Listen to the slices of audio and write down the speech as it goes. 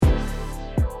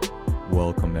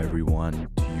Welcome everyone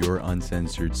to your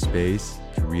uncensored space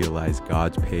to realize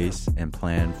God's pace and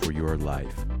plan for your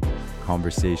life.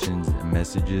 Conversations and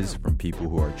messages from people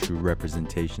who are true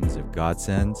representations of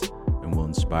Godsends and will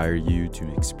inspire you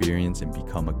to experience and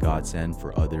become a Godsend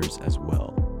for others as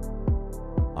well.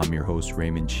 I'm your host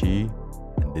Raymond Chi,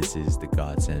 and this is the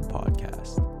Godsend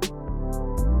Podcast.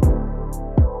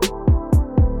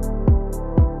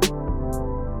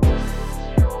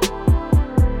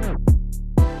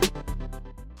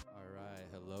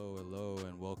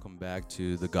 Back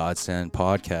to the Godsend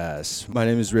Podcast. My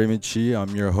name is Raymond Chi.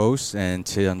 I'm your host, and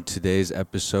on today's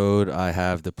episode, I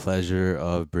have the pleasure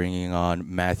of bringing on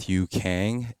Matthew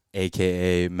Kang,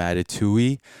 aka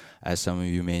Matatui. As some of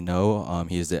you may know,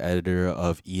 he is the editor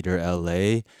of Eater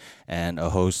LA and a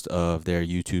host of their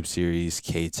YouTube series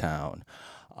K-Town.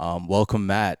 Welcome,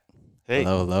 Matt. Hey.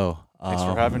 Hello. Thanks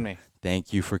for having me.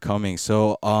 Thank you for coming.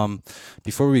 So,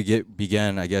 before we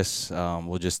begin, I guess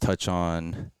we'll just touch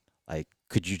on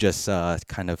could you just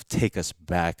kind of take us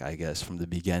back, I guess, from the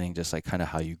beginning, just like kind of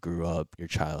how you grew up, your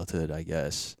childhood, I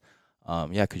guess.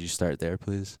 Could you start there,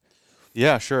 please?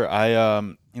 Yeah, sure. I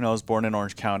was born in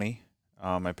Orange County.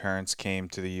 My parents came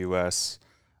to the U.S.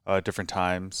 Different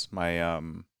times.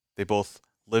 They both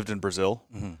lived in Brazil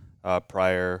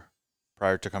prior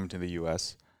to coming to the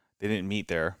U.S. They didn't meet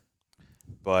there,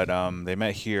 but they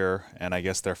met here, and I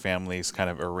guess their families kind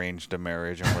of arranged a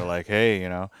marriage, and were like, hey,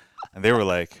 and they were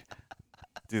like,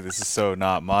 dude, this is so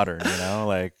not modern,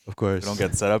 Of course. We don't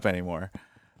get set up anymore.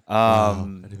 Wow, I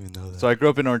didn't even know that. So I grew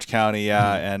up in Orange County,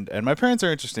 and my parents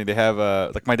are interesting. They have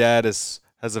my dad has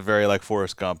a very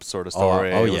Forrest Gump sort of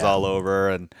story. It was all over,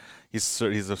 and he's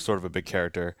a sort of a big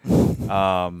character.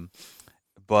 I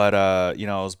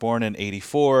was born in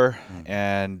 '84,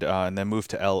 and then moved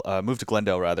to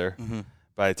Glendale rather.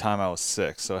 By the time I was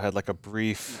 6, so I had a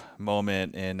brief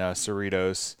moment in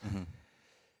Cerritos.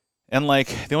 And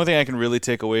the only thing I can really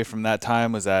take away from that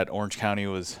time was that Orange County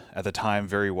was at the time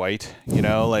very white,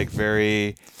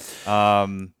 very,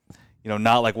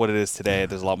 not like what it is today.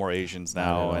 There's a lot more Asians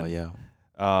now.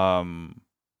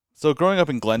 So growing up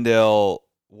in Glendale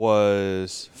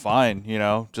was fine,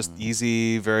 just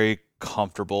easy, very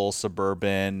comfortable,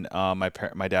 suburban.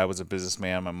 My dad was a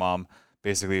businessman. My mom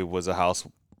basically was a house,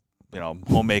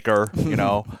 homemaker,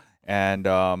 and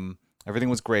everything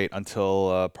was great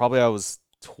until probably I was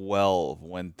 12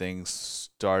 when things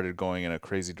started going in a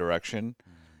crazy direction.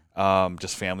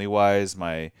 Just family wise,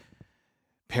 my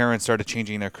parents started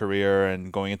changing their career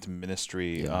and going into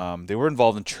ministry. They were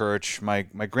involved in church. My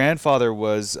grandfather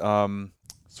was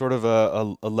sort of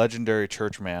a legendary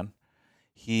church man.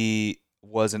 He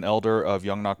was an elder of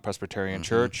Young Knock Presbyterian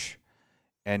Church,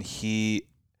 and he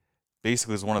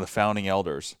basically was one of the founding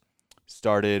elders.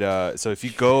 Started so if you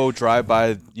go drive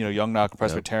by Young Knock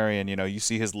Presbyterian, you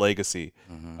see his legacy.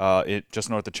 It just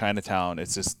north of Chinatown.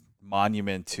 It's this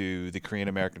monument to the Korean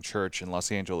American Church in Los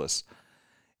Angeles,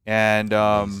 and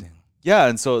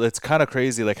and so it's kind of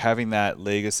crazy having that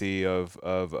legacy of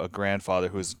a grandfather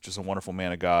who's just a wonderful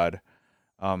man of God.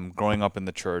 Growing up in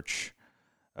the church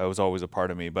was always a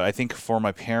part of me, but I think for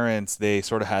my parents, they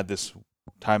sort of had this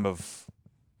time of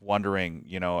wondering,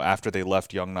 after they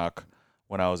left Young Knock.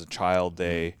 When I was a child,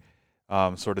 they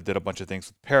sort of did a bunch of things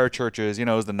with parachurches. It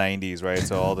was the 90s, right?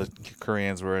 So all the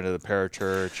Koreans were into the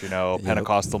parachurch,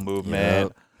 Pentecostal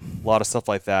movement, a lot of stuff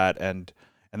like that. And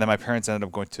then my parents ended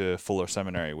up going to Fuller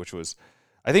Seminary, which was,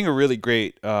 I think, a really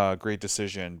great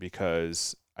decision,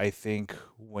 because I think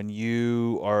when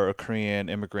you are a Korean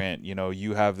immigrant,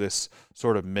 you have this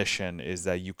sort of mission, is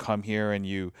that you come here and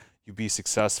you be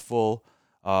successful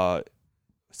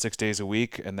 6 days a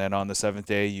week, and then on the 7th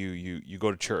day you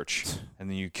go to church, and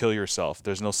then you kill yourself.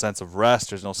 There's no sense of rest.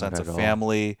 There's no sense of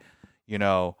family.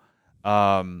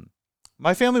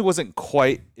 My family wasn't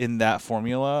quite in that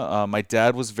formula. My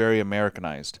dad was very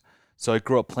Americanized, so I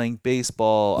grew up playing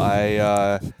baseball.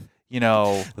 Little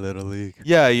league.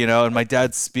 Yeah, and my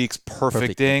dad speaks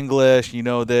perfect English.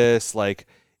 This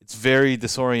it's very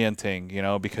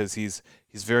disorienting. Because he's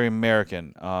very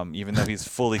American, even though he's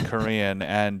fully Korean.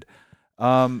 And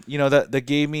that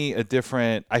gave me a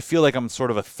different. I feel like I'm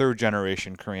sort of a third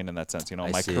generation Korean in that sense.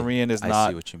 My Korean is not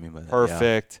see what you mean by that.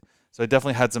 perfect. Yeah. So I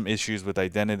definitely had some issues with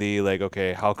identity.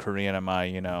 Okay, how Korean am I?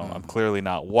 I'm clearly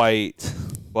not white,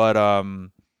 but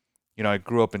I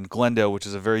grew up in Glendale, which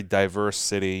is a very diverse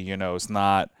city. It's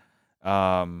not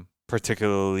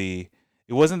particularly.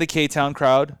 It wasn't the K-Town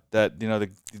crowd that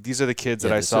these are the kids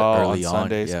that I saw on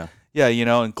Sundays. Yeah,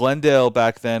 and Glendale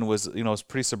back then was, was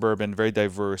pretty suburban, very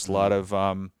diverse, a lot of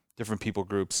different people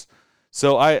groups.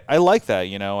 So I like that,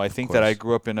 I think that I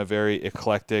grew up in a very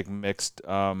eclectic, mixed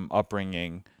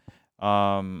upbringing.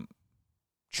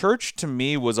 church to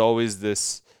me was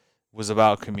always was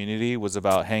about community, was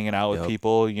about hanging out with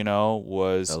people, you know,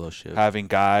 was fellowship, having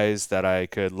guys that I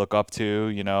could look up to,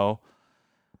 you know,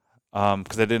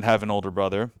 because I didn't have an older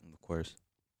brother. Of course.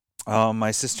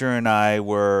 My sister and I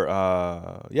were,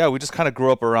 we just kind of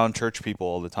grew up around church people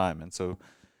all the time. And so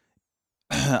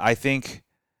I think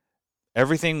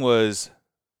everything was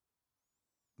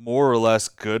more or less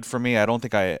good for me. I don't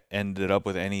think I ended up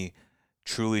with any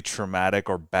truly traumatic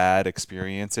or bad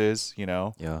experiences, you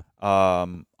know? Yeah.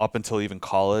 Up until even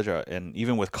college. And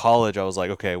even with college, I was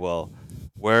like, okay, well,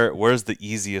 where's the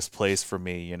easiest place for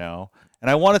me, you know? And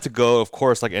I wanted to go, of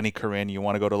course, like any Korean, you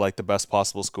want to go to like the best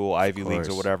possible school, Ivy Leagues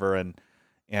or whatever. And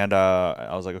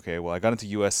I was like, okay, well, I got into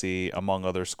USC among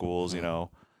other schools, you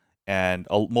know, and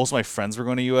most of my friends were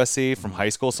going to USC from high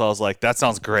school. So I was like, that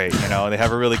sounds great. You know, they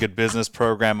have a really good business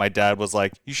program. My dad was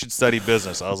like, you should study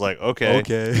business. I was like, okay.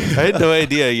 I had no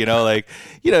idea, you know, like,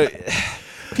 you know,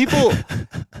 people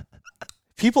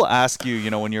ask you, you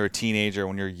know, when you're a teenager,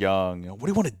 when you're young, you know, what do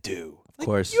you want to do? Of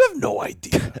course. You have no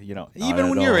idea, you know, even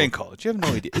when you're in college, you have no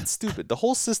idea. It's stupid. The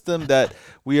whole system that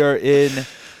we are in,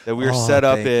 that we are set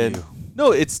up in,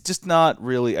 no, it's just not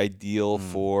really ideal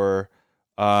for,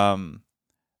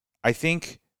 I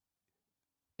think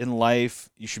in life,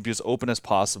 you should be as open as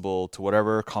possible to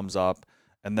whatever comes up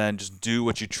and then just do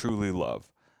what you truly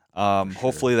love.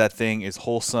 Hopefully that thing is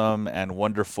wholesome and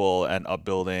wonderful and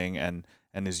upbuilding and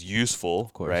is useful,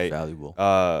 of course, right? Valuable.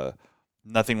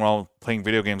 Nothing wrong with playing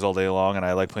video games all day long, and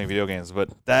I like playing video games, but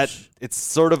it's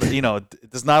sort of, you know,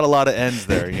 there's not a lot of ends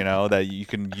there, you know, that you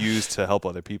can use to help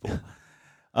other people.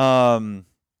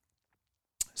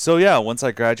 So yeah, once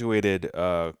I graduated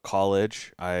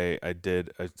college, I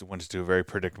went to do a very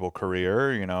predictable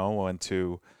career, you know, went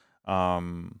to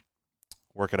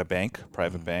work at a bank,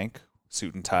 private bank,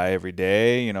 suit and tie every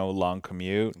day, you know, long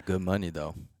commute. Good money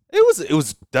though. It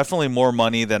was definitely more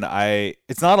money than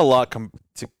it's not a lot to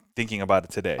thinking about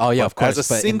it today. Oh yeah, of course.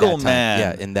 As a single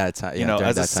man, in that time, you know,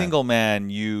 as a single man,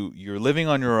 you're living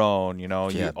on your own. You know,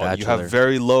 you have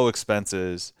very low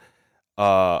expenses.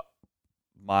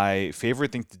 My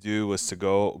favorite thing to do was to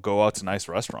go out to nice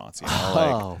restaurants. You know,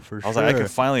 like I was like, I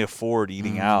could finally afford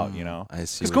eating out. You know, I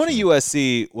see. Because going to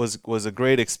USC was a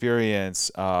great experience.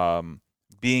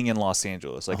 Being in Los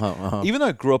Angeles, like even though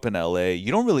I grew up in LA,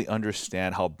 you don't really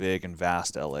understand how big and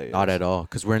vast LA is. Not at all,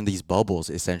 because we're in these bubbles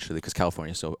essentially. Because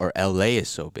California or LA is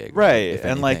so big, right?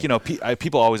 And like, you know,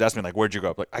 people always ask me like, where'd you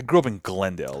grow up? Like, I grew up in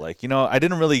Glendale. Like, you know, I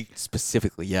didn't really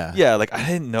specifically, yeah, like I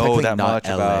didn't know that much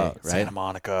LA, about right? Santa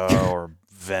Monica or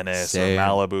Venice or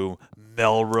Malibu,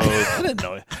 Melrose. I didn't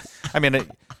know it. I mean,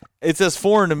 it's as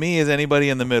foreign to me as anybody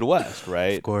in the Midwest,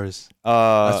 right? Of course.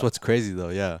 That's what's crazy, though.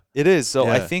 Yeah, it is. So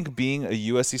I think being a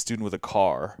USC student with a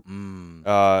car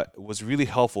was really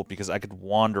helpful because I could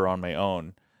wander on my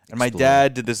own. And my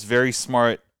dad did this very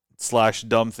smart /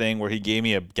 dumb thing where he gave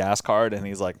me a gas card and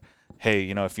he's like, "Hey,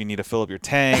 you know, if you need to fill up your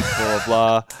tank, blah blah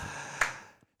blah."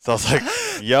 So I was like,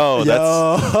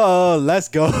 let's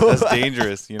go. That's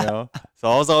dangerous, you know? So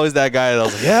I was always that guy that I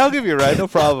was like, yeah, I'll give you a ride, no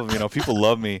problem. You know, people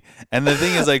love me. And the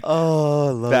thing is, like,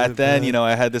 back then, you know,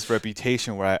 I had this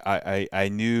reputation where I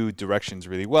knew directions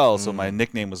really well. So my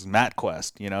nickname was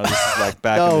MattQuest. You know, this is like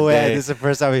back in the day. This is the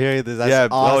first time I'm hearing this.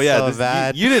 That's awesome,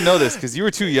 man. You didn't know this because you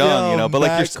were too young, you know? But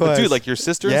like your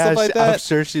sister and stuff like that. I'm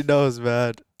sure she knows,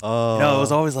 man. Oh. No, it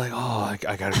was always like,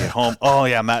 I gotta get home. Oh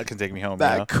yeah, Matt can take me home.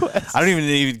 MattQuest. I don't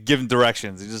even give him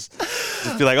directions. You just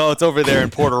be like, it's over there in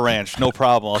Porter Ranch. No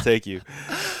problem, I'll take you.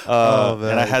 Man,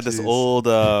 and I had this old,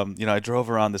 you know, I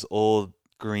drove around this old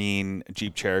green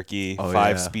Jeep Cherokee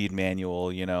 5-speed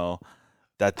manual. You know,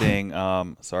 that thing.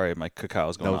 Sorry, my cacao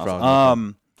is going off.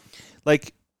 Problem.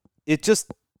 Like it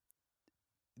just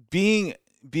being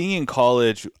in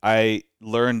college, I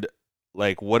learned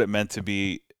like what it meant to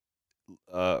be.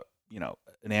 You know,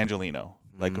 an Angelino,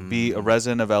 like be a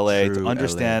resident of LA, to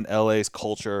understand LA's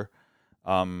culture,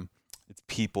 its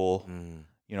people,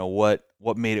 you know, what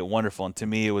made it wonderful. And to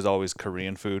me, it was always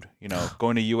Korean food. You know,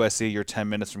 going to USC, you're 10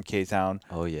 minutes from K-Town.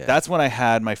 Oh yeah. That's when I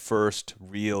had my first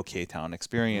real K-Town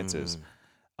experiences.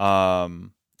 Not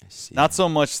so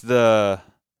much the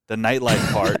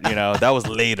nightlife part, you know, that was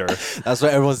later. That's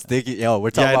what everyone's thinking. Yo, we're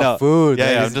talking about food.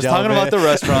 Yeah, I'm just talking about the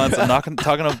restaurants. I'm not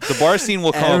talking about the bar scene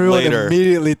will come up later. Everyone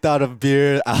immediately thought of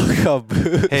beer, alcohol,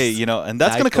 booze. Hey, you know, and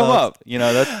that's going to come up. You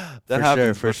know, that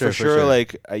happens. For sure.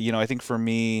 Like, you know, I think for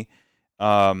me,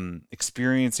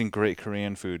 experiencing great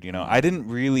Korean food, you know, I didn't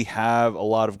really have a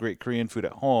lot of great Korean food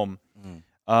at home,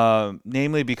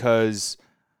 namely because,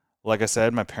 like I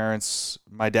said,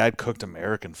 my dad cooked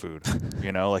American food,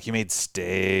 you know, like he made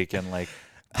steak and like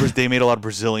They made a lot of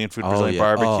Brazilian food, Brazilian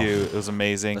barbecue. It was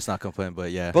amazing. Let's not complain,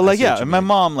 but yeah. But like, yeah, and my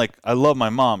mom, like, I love my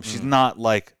mom. She's not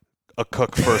like a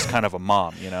cook first kind of a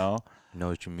mom, you know? I know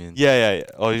what you mean. Yeah.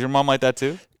 Oh, is your mom like that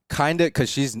too? Kinda, because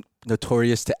she's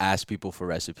notorious to ask people for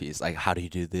recipes. Like, how do you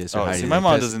do this? Or how do you my do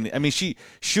mom this? doesn't. I mean,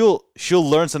 she'll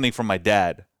learn something from my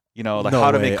dad. You know, like No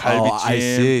how to way. make kalbi I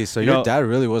see. So your know? dad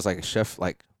really was like a chef.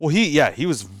 Like, Well, he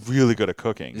was really good at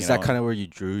cooking. is that kind of where you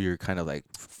drew your kind of like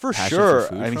for passion sure? for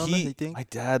food I mean, from, you think? my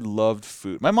dad loved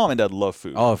food. My mom and dad love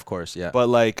food. Oh, of course, yeah. But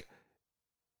like,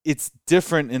 it's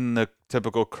different in the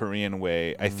typical Korean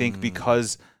way. I think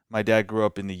because my dad grew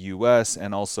up in the U.S.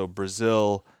 and also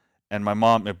Brazil, and my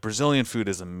mom, Brazilian food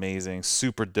is amazing,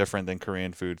 super different than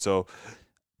Korean food. So,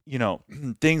 you know,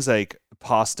 things like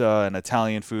pasta and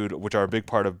Italian food, which are a big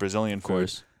part of Brazilian Of food.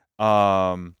 course.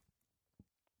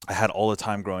 I had all the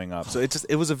time growing up. So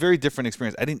it was a very different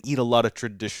experience. I didn't eat a lot of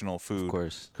traditional food, Of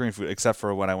course. Korean food, except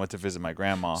for when I went to visit my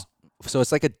grandma. So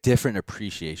it's like a different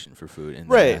appreciation for food in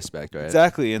Right. that aspect, right?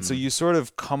 Exactly. And so you sort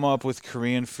of come up with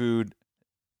Korean food.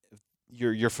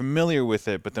 You're familiar with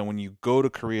it, but then when you go to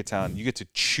Koreatown, you get to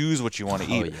choose what you want to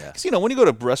Oh, eat. yeah. Because, you know, when you go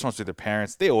to restaurants with your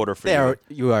parents, they order for you.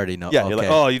 You already know. Yeah, okay. you're like,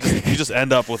 oh, you just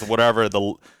end up with whatever Why the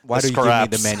do you give me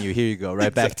the scraps. menu? Here you go,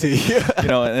 right back to you. You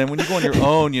know, and then when you go on your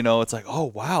own, you know, it's like,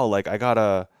 oh wow, like I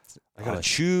gotta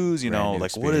choose, you brand know, new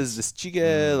like what is this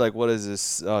jjigae, like what is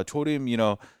this chorim, you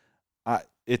know,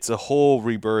 it's a whole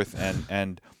rebirth,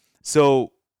 and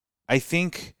so I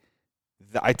think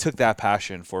I took that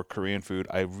passion for Korean food.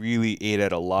 I really ate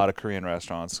at a lot of Korean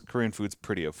restaurants. Korean food's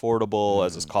pretty affordable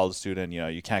as a college student. You know,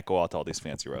 you can't go out to all these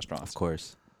fancy restaurants. Of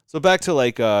course. So back to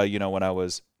like, you know, when I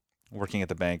was working at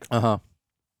the bank,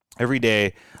 every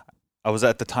day I was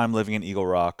at the time living in Eagle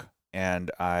Rock, and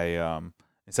I,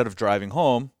 instead of driving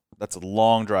home, that's a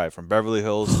long drive from Beverly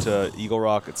Hills to Eagle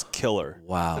Rock. It's killer.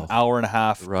 Wow. It's an hour and a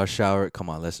half. Rush hour. Come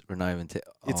on, we're not even.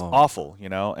 It's awful, you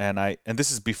know. And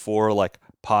this is before like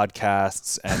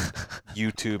podcasts and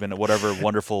YouTube and whatever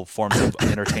wonderful forms of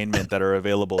entertainment that are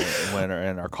available when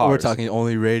in our cars. We're talking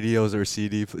only radios or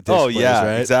CD displays, Oh yeah,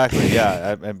 right? exactly.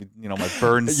 Yeah, I you know, my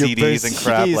burned Your CDs burned and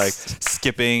crap, CDs. like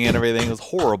skipping and everything. It was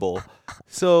horrible.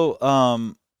 So,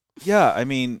 yeah, I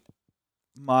mean,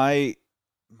 my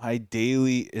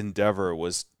daily endeavor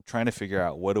was trying to figure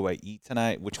out, what do I eat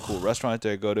tonight? Which cool restaurant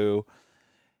do I go to?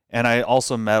 And I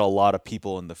also met a lot of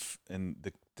people in the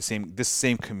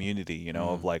same community, you know,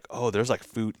 of like, oh, there's like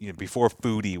food, you know, before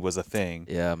foodie was a thing.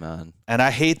 Yeah, man. And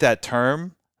I hate that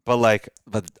term, but like,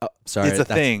 sorry, it's a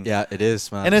thing. Yeah, it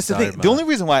is, man. and it's the Sorry, thing. man. The only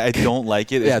reason why I don't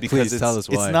like it is Yeah, because please tell us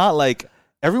it's why. not like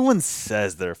everyone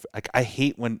says they're like, I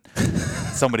hate when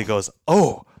somebody goes,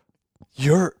 oh,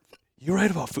 you're right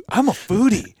about food. I'm a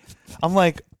foodie. I'm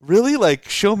like, really? Like,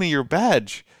 show me your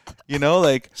badge. You know,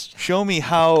 like, show me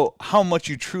how much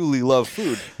you truly love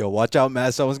food. Yo, watch out,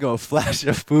 man. Someone's gonna flash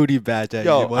a foodie badge at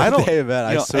Yo, you one I don't. day, man.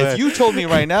 You know, I swear. if you told me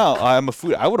right now I'm a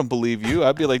foodie, I wouldn't believe you.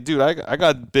 I'd be like, dude, I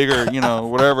got bigger, you know,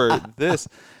 whatever this.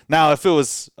 Now, if it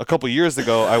was a couple years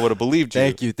ago, I would have believed you.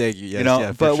 Thank you. Yes, You know,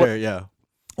 yeah, for but sure, yeah.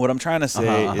 What I'm trying to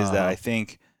say is that uh-huh. I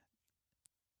think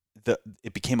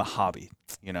it became a hobby.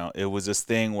 You know, it was this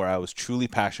thing where I was truly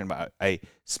passionate about. I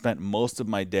spent most of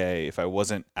my day, if I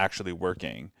wasn't actually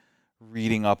working,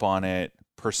 reading up on it,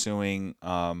 pursuing,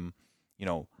 you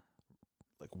know,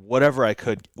 like whatever I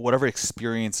could, whatever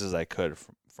experiences I could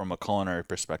from a culinary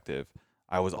perspective.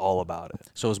 I was all about it.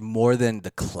 So it was more than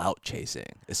the clout chasing,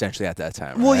 essentially, at that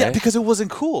time. Well, right? yeah, because it wasn't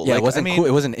cool. Yeah, Like, it wasn't I mean, cool.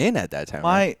 It wasn't in at that time.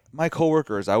 right? My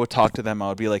coworkers, I would talk to them. I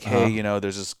would be like, "Hey, Uh-huh. you know,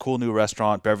 there's this cool new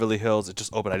restaurant, Beverly Hills. It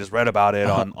just opened. I just read about it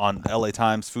on LA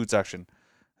Times food section."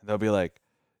 And they'll be like,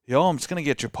 "Yo, I'm just gonna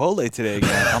get Chipotle today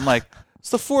again." I'm like,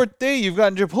 "It's the fourth day you've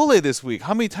gotten Chipotle this week.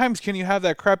 How many times can you have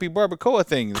that crappy barbacoa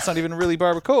thing? It's not even really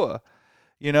barbacoa,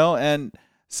 you know." And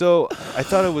so I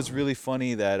thought it was really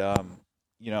funny that,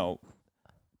 you know,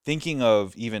 thinking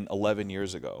of even 11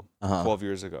 years ago, 12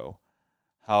 years ago,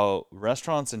 how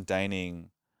restaurants and dining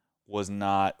was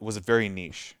very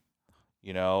niche,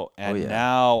 you know, and yeah.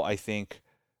 now I think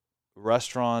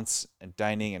restaurants and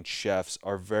dining and chefs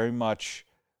are very much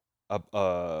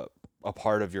a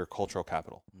part of your cultural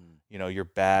capital. You know, your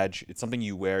badge, it's something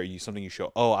you wear, something you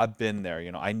show. Oh, I've been there.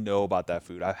 You know, I know about that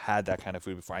food. I've had that kind of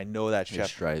food before. I know that Your chef.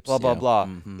 stripes, blah blah yeah. blah.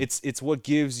 Mhm. It's what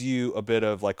gives you a bit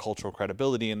of like cultural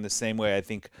credibility in the same way I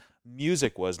think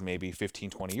music was maybe 15,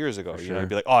 20 years ago. For You know, sure. you'd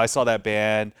be like, oh, I saw that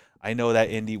band. I know that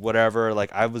indie, whatever.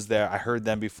 Like I was there. I heard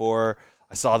them before.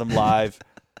 I saw them live.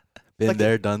 Been like,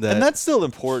 there, done that. And that's still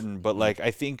important, but like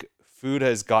I think food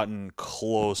has gotten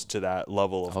close to that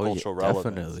level of Oh, yeah, cultural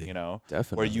relevance. definitely. You know,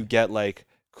 Definitely. where you get like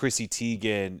Chrissy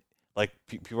Teigen, like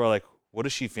people are like, what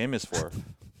is she famous for?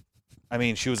 I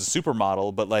mean, she was a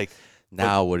supermodel, but like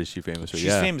Now, what is she famous for?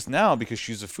 she's famous now because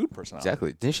she's a food personality.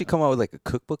 Exactly. Didn't she come out with like a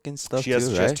cookbook and stuff She has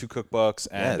too, she right? has 2 cookbooks,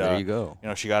 and there you go. you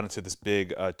know, she got into this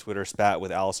big Twitter spat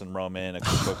with Allison Roman, a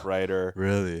cookbook writer.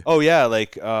 Really? Oh yeah,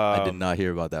 like I did not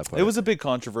hear about that part. it was a big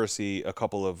controversy a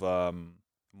couple of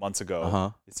months ago. Uh-huh.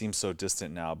 It seems so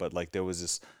distant now, but like there was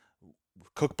this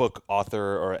cookbook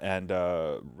author and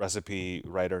recipe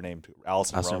writer named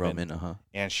Allison Roman,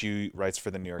 and she writes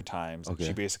for the New York Times. Okay. And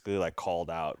she basically like called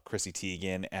out Chrissy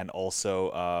Teigen and also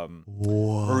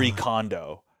What? Marie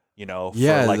Kondo, you know, for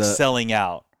Yeah, like selling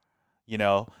out, you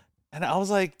know. And I was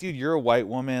like, dude, you're a white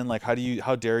woman. Like,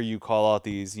 how dare you call out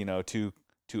these, you know, two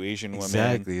Asian women?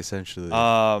 Exactly, essentially.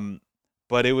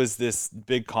 But it was this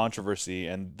big controversy,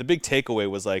 and the big takeaway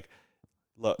was like,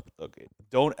 look,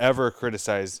 don't ever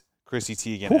criticize Chrissy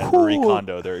Teigen and Marie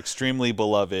Kondo. They're extremely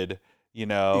beloved, you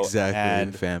know. Exactly,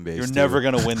 and fan base. You're too. never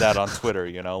gonna win that on Twitter,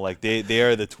 you know. Like they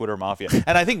are the Twitter mafia.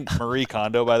 And I think Marie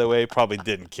Kondo, by the way, probably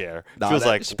didn't care. She was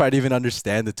like, she probably didn't even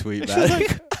understand the tweet, she was man.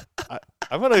 like,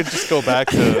 I'm gonna just go back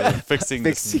to fixing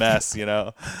this mess, you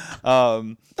know.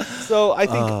 So I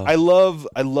think I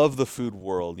love the food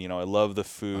world, you know. I love the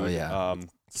food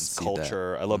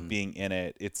culture. I love being in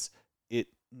it.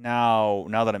 Now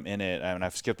that I'm in it, and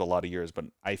I've skipped a lot of years, but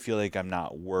I feel like I'm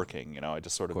not working, you know. I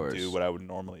just sort of do what I would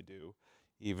normally do,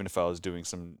 even if I was doing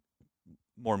some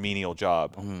more menial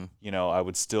job. You know, I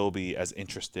would still be as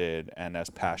interested and as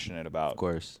passionate about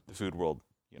the food world,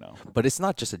 you know. But it's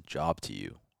not just a job to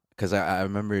you, because I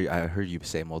remember I heard you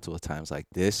say multiple times, like,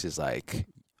 this is like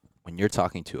when you're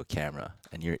talking to a camera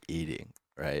and you're eating,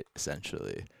 right?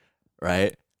 Essentially,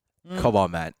 right? Come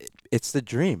on, man. It's the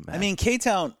dream, man. I mean,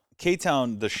 K-Town,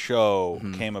 the show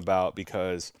came about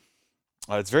because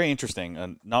it's very interesting,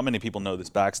 and not many people know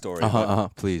this backstory.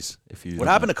 Please, if you. What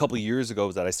happened a couple of years ago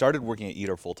was that I started working at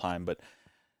Eater full time, but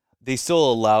they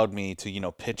still allowed me to, you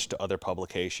know, pitch to other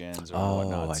publications or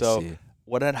whatnot. So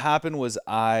what had happened was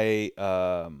I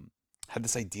had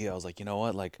this idea. I was like, you know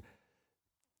what, like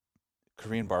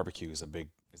Korean barbecue is a big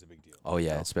deal. Oh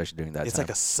yeah, especially during that. It's time. like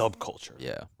a subculture.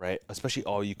 Yeah. Right. Especially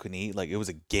all you can eat. Like it was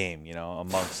a game, you know,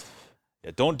 amongst. Yeah,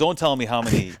 don't tell me how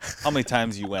many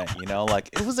times you went, you know? Like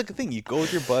it was like a thing. You go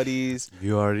with your buddies.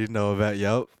 You already know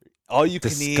about all you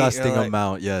can eat. Disgusting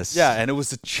amount, yes. Yeah, and it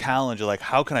was a challenge. Like,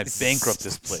 how can I bankrupt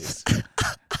this place?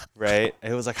 Right?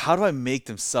 It was like, how do I make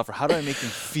them suffer? How do I make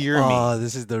them fear me? Oh,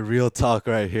 this is the real talk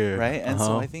right here. Right? And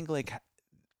so I think like,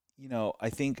 you know, I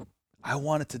think I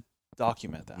wanted to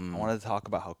document that. I wanted to talk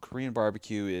about how Korean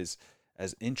barbecue is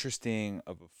as interesting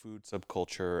of a food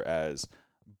subculture as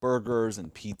burgers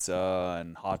and pizza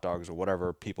and hot dogs or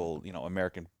whatever people, you know,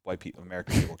 American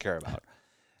people care about.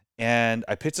 And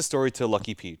I pitched a story to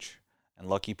Lucky Peach, and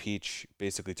Lucky Peach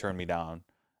basically turned me down.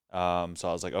 So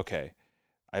I was like, okay.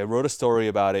 I wrote a story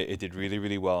about it. It did really,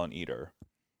 really well on Eater.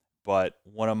 But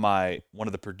one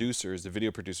of the producers, the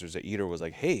video producers at Eater, was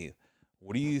like, hey,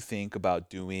 what do you think about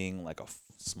doing like a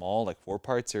small, like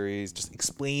 4-part series, just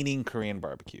explaining Korean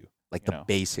barbecue? Like the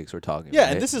basics we're talking about.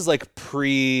 Yeah, and this is like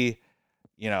pre,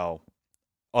 you know,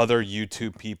 other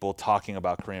YouTube people talking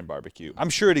about Korean barbecue. I'm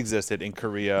sure it existed in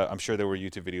Korea. I'm sure there were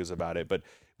YouTube videos about it, but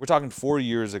we're talking 4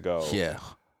 years ago. Yeah.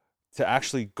 To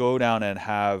actually go down and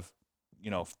have,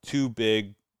 you know, 2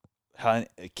 big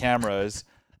cameras,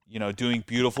 you know, doing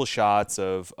beautiful shots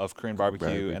of Korean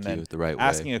barbecue and then the right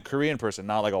asking a Korean person,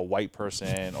 not like a white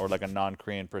person or like a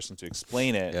non-Korean person, to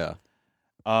explain it. Yeah.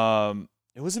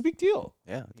 It was a big deal.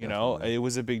 Yeah. You know, it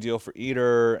was a big deal for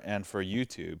Eater and for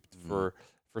YouTube, for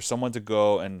someone to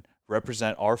go and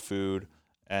represent our food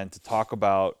and to talk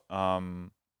about,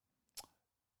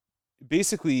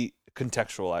 basically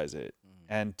contextualize it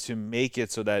and to make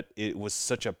it so that it was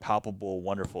such a palpable,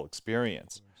 wonderful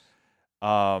experience.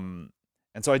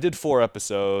 And so I did 4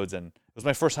 episodes, and it was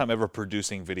my first time ever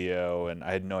producing video, and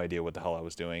I had no idea what the hell I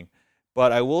was doing.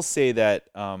 But I will say that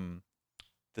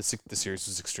the series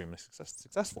was extremely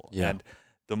successful. Yeah. And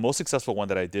the most successful one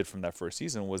that I did from that first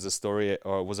season was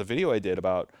a video I did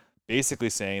about basically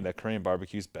saying that Korean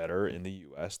barbecue is better in the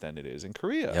U.S. than it is in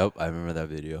Korea. Yep, I remember that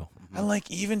video. And like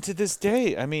even to this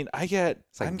day, I mean, I'm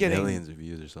getting millions of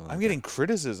views or something. I'm getting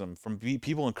criticism from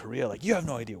people in Korea, like, you have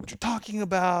no idea what you're talking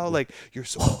about, like you're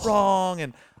so wrong.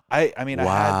 And I mean,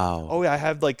 wow. I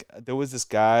have like, there was this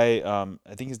guy,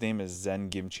 I think his name is Zen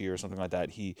Kimchi or something like that.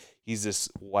 He's this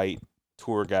white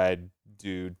tour guide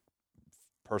dude,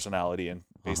 personality and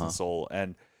based in Seoul,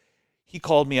 and he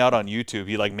called me out on YouTube.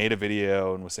 He like made a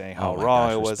video and was saying how wrong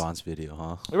I was. Response video,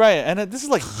 huh? Right, and this is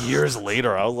like years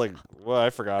later. I was like, well, I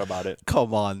forgot about it.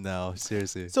 Come on now,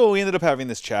 seriously. So we ended up having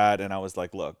this chat, and I was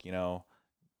like, look, you know,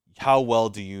 how well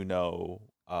do you know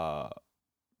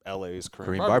LA's Korean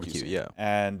Korean barbecue barbecue, scene. yeah.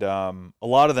 And a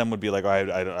lot of them would be like,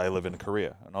 I live in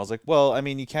Korea. And I was like, well, I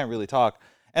mean, you can't really talk.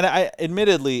 And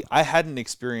admittedly, I hadn't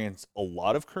experienced a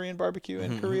lot of Korean barbecue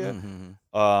in Korea.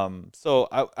 So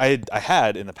I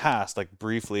had in the past, like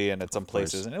briefly and at some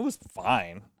places, and it was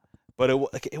fine. But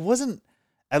it wasn't,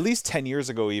 at least 10 years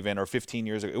ago even, or 15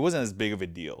 years ago, it wasn't as big of a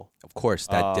deal. Of course,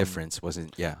 that difference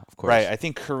wasn't, of course. Right. I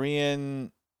think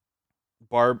Korean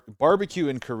barbecue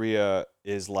in Korea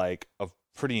is like a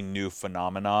pretty new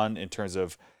phenomenon in terms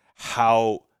of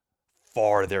how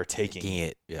far they're taking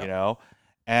it, you know?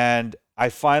 And I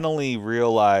finally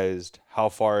realized how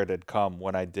far it had come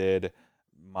when I did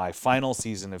my final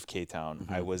season of K-Town.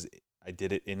 I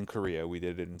did it in Korea. We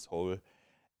did it in Seoul.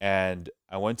 And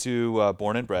I went to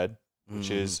Born and Bred, which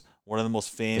is one of the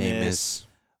most famous.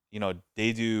 You know,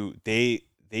 they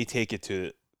take it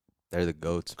to, they're the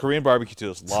goats. Korean barbecue to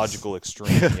this logical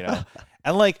extreme, you know.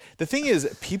 And like the thing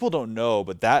is, people don't know,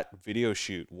 but that video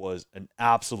shoot was an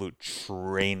absolute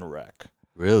train wreck.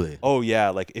 Really? Oh yeah,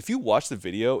 like if you watch the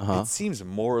video, it seems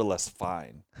more or less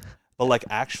fine, but like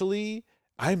actually,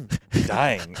 I'm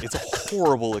dying. It's a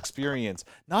horrible experience.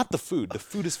 Not the food. The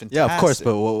food is fantastic. Yeah, of course.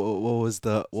 But what was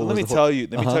the? Let me tell you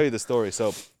the story.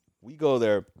 So we go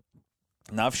there.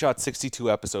 Now I've shot 62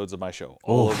 episodes of my show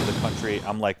all over the country.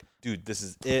 I'm like, dude, this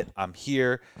is it. I'm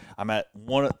here. I'm at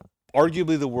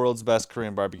arguably the world's best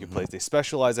Korean barbecue place. They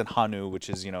specialize in Hanu, which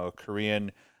is, you know, a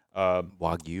Korean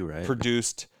Wagyu, right?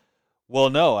 Produced. Well,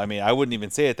 no, I mean, I wouldn't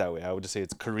even say it that way. I would just say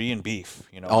it's Korean beef.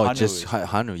 You know, Hanu just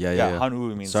Hanu. Yeah.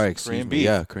 Hanu means Korean beef.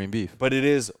 Yeah, Korean beef. But it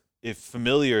is, if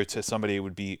familiar to somebody, it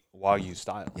would be Wagyu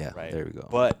style. Yeah, right? There we go.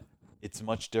 But it's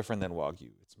much different than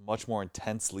Wagyu. It's much more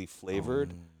intensely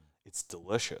flavored. It's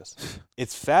delicious.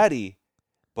 It's fatty,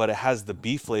 but it has the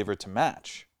beef flavor to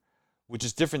match, which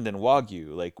is different than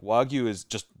Wagyu. Like Wagyu is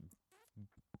just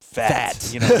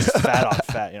fat. You know, it's fat on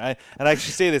fat. You know, and I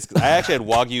actually say this because I actually had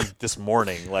Wagyu this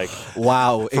morning. Like,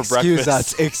 wow, excuse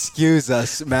breakfast.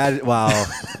 us, man. Wow.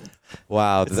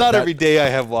 Wow. It's not every day I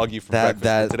have Wagyu for breakfast.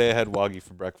 But today I had Wagyu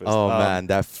for breakfast. Oh, man,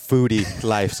 that foodie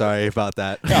life. Sorry about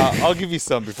that. Yeah, I'll give you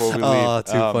some before we leave. Oh,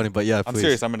 too funny. But yeah, I'm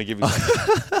serious. I'm going to give you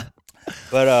some.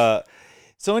 But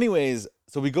so anyways,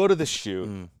 so we go to the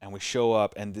shoot and we show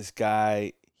up, and this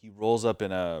guy, he rolls up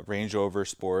in a Range Rover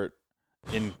Sport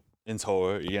in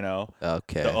Seoul, you know.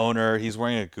 Okay. The owner, he's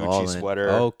wearing a Gucci sweater.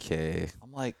 Okay.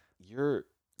 I'm like, you're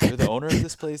the owner of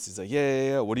this place? He's like,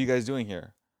 yeah. What are you guys doing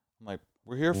here? I'm like,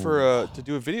 we're here for to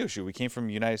do a video shoot. We came from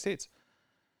the United States.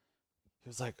 He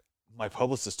was like, my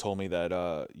publicist told me that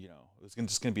you know, it was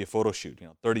just gonna be a photo shoot, you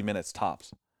know, 30 minutes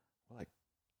tops. We're like,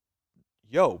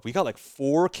 yo, we got like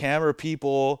 4 camera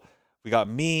people. We got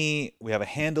me. We have a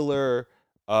handler.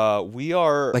 We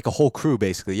are like a whole crew,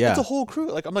 basically. Yeah. It's a whole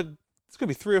crew. Like, I'm like, it's gonna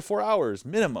be 3 or 4 hours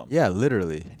minimum. Yeah,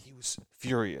 literally. And he was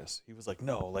furious. He was like,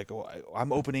 no, like,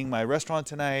 I'm opening my restaurant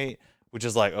tonight. Which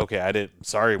is like, okay,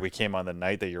 sorry we came on the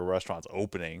night that your restaurant's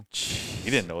opening. He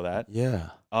didn't know that. Yeah.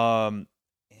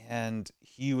 And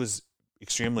he was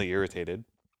extremely irritated.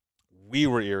 We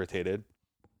were irritated.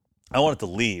 I wanted to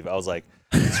leave. I was like,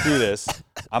 screw this.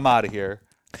 I'm out of here.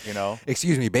 You know?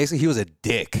 Excuse me. Basically, he was a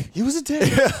dick. He was a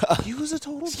dick. He was a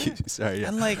total dick. Sorry. Yeah.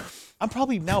 And like, I'm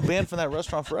probably now banned from that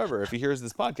restaurant forever if he hears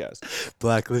this podcast.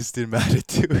 Blacklisted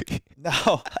Matatui.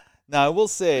 Now I will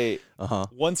say,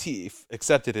 once he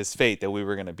accepted his fate that we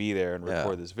were going to be there and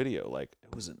record this video, like,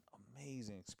 it was an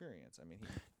amazing experience. I mean,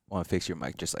 want to fix your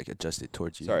mic, just like adjust it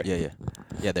towards you. Sorry.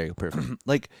 Yeah. There you go. Perfect.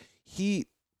 Like, he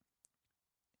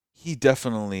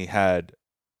definitely had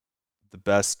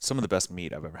some of the best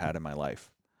meat I've ever had in my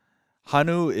life.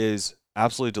 Hanu is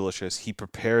absolutely delicious. He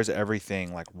prepares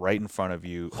everything like right in front of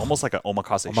you, almost like an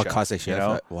omakase chef. You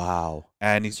know? Wow.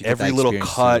 And he's every little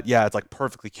cut, it's like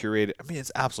perfectly curated. I mean,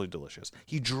 it's absolutely delicious.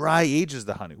 He dry ages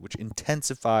the Hanu, which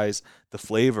intensifies the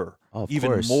flavor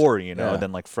even more, you know,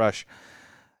 than like fresh.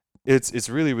 It's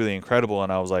really, really incredible.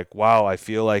 And I was like, wow, I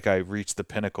feel like I reached the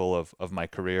pinnacle of my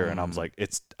career. And I was like,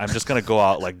 I'm just gonna go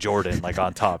out like Jordan, like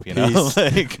on top, you know,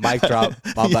 like mic drop,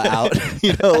 Bamba out,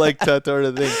 you know, like that sort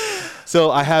of thing. So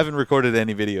I haven't recorded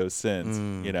any videos since,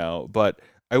 you know, but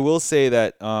I will say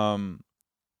that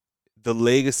the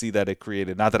legacy that it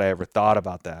created, not that I ever thought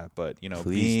about that, but, you know,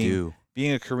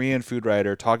 being a Korean food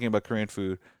writer, talking about Korean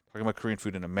food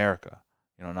in America,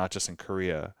 you know, not just in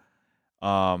Korea,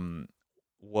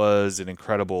 was an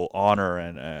incredible honor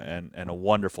and a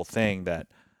wonderful thing that,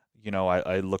 you know,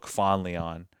 I look fondly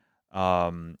on.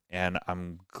 And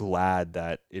I'm glad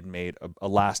that it made a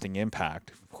lasting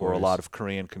impact for a lot of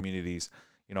Korean communities.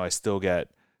 You know, I still get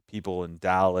people in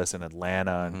Dallas and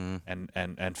Atlanta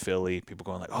and Philly, people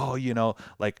going like, oh,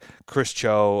 like Chris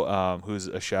Cho, who's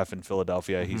a chef in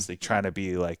Philadelphia, he's like trying to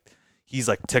be like, he's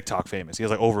like TikTok famous. He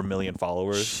has like over 1 million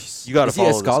followers. Jeez. You got to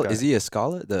follow this guy. Is he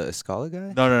Escala, the Escala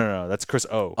guy? No. That's Chris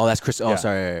O. Oh, that's Chris. Oh, Yeah.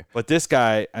 sorry. But this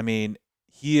guy, I mean,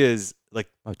 he is like,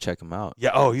 Oh, check him out.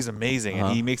 yeah, oh, he's amazing.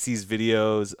 And he makes these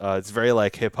videos. It's very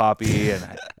like hip hoppy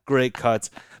and great cuts.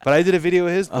 But I did a video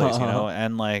at his place,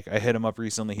 and like I hit him up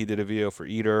recently. He did a video for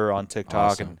Eater on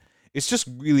TikTok. Awesome. And it's just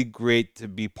really great to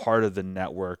be part of the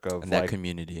network of And like that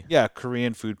community. yeah,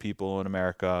 Korean food people in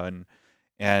America.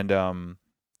 And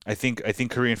I think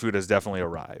Korean food has definitely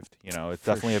arrived. It's For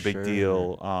definitely a big sure.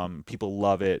 deal. People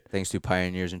love it. Thanks to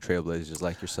pioneers and trailblazers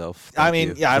like yourself. I Thank mean,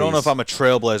 you. yeah, I don't know if Please. I'm a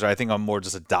trailblazer. I think I'm more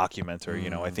just a documenter.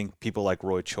 I Mm. think people like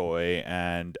Roy Choi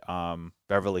and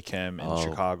Beverly Kim in Oh,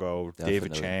 Chicago,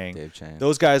 David Definitely. Chang. Dave Chang.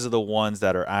 Those guys are the ones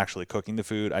that are actually cooking the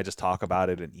food. I just talk about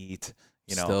it and eat.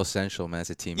 Still essential, man. It's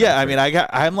a team. Yeah, I effort. mean,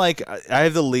 I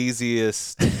have the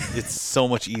laziest. It's so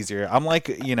much easier. I'm like,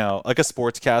 like a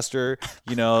sportscaster.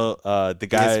 The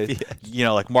guy,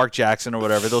 ESPN. like Mark Jackson or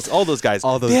whatever. All those guys.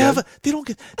 All those they guys. they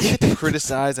get to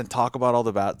criticize and talk about all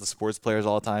the sports players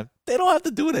all the time. They don't have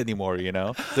to do it anymore.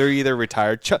 They're either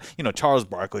retired. Charles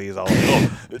Barkley is all like,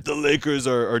 oh, the Lakers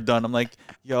are done. I'm like,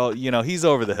 yo, he's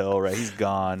over the hill, right? He's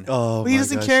gone. Oh, but he my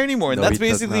doesn't gosh. care anymore, and No, that's he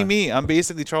does basically not. me. I'm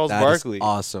basically Charles That is Barkley.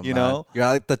 awesome. You man. know? You're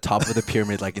at like the top of the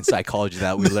pyramid, like in psychology,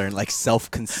 that we learn like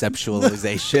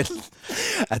self-conceptualization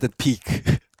at the peak.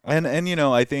 And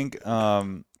I think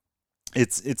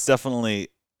it's definitely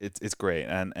it's great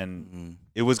and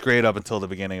it was great up until the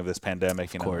beginning of this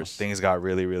pandemic. Of course. Things got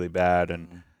really, really bad,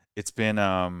 and it's been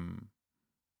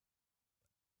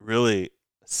really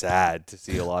sad to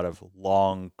see a lot of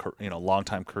long-time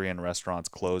Korean restaurants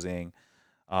closing.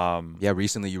 Yeah,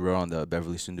 recently you were on the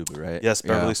Beverly Sundubu, right? Yes,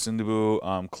 Beverly Yeah.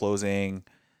 Sundubu closing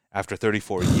after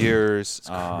 34 years.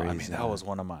 I mean, crazy, that man. was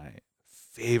one of my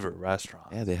favorite restaurants.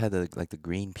 Yeah, they had the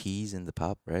green peas in the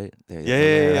pop, right?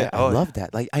 Yeah. I Oh, love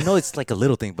that. Like, I know it's like a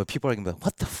little thing, but people are gonna be like,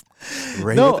 "What the?"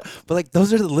 Right? No. But like,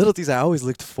 those are the little things I always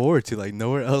looked forward to. Like,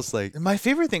 nowhere else. Like My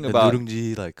favorite thing the about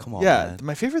nurungji, like, come on, yeah, man.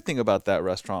 my favorite thing about that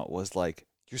restaurant was like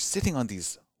you're sitting on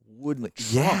these wooden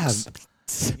Yeah. trunks,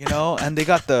 and they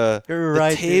got the You're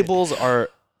right. tables are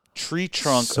tree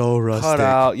trunk So rustic. cut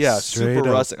out, yeah, Straight super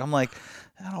up. rustic. I'm like,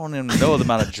 I don't even know the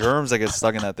amount of germs that get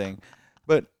stuck in that thing,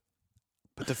 but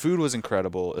the food was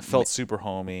incredible. It felt super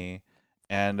homey,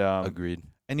 and Agreed.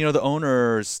 and the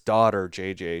owner's daughter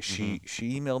JJ, Mm-hmm.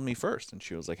 she emailed me first, and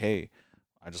she was like, hey,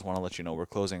 I just want to let you know we're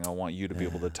closing. I want you to be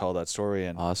able to tell that story,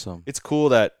 and Awesome. it's cool,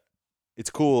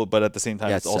 but at the same time,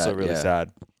 Yeah, it's it's also sad, really yeah.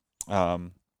 sad.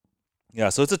 Yeah,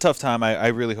 so it's a tough time. I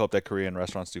really hope that Korean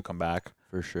restaurants do come back.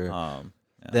 For sure. Yeah.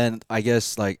 Then I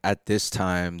guess like at this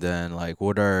time, then like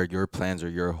what are your plans or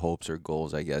your hopes or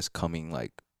goals? I guess coming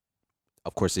like,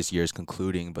 of course this year is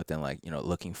concluding, but then like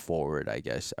looking forward. I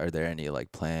guess are there any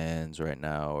like plans right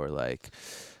now or like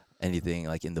anything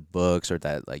like in the books or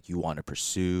that like you want to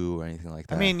pursue or anything like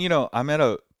that? I mean, I'm at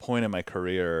a point in my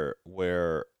career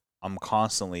where I'm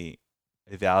constantly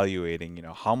evaluating,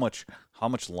 how much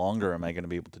longer am I going to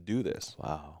be able to do this?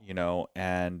 Wow.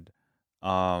 And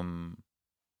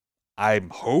I'm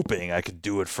hoping I could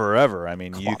do it forever. I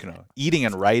mean, eating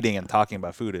and writing and talking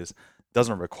about food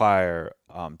doesn't require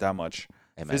that much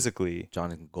Hey, man, physically.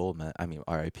 Jonathan Goldman. I mean,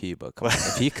 R.I.P. But come on,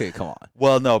 if he could, come on.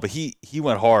 Well, no, but he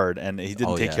went hard and he didn't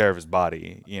Oh, take yeah. care of his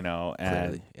body, and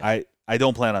Clearly, yeah. I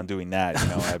don't plan on doing that.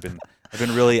 I've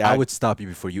been really I would stop you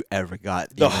before you ever got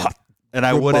No, even and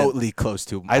I wouldn't. remotely close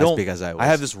to I as don't- big as I was. I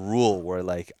have this rule where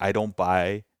like I don't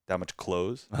buy that much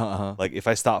clothes. Uh-huh. Like if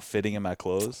I stop fitting in my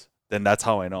clothes, then that's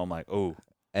how I know I'm like, oh,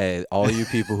 Hey, all you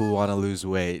people who want to lose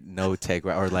weight, no take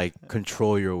or like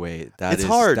control your weight. It's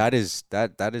hard. That is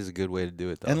a good way to do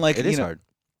it though. And, like, it is you know, hard.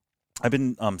 I've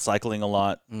been cycling a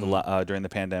lot during the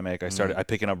pandemic. I started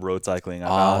picking up road cycling. I'm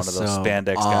now one of those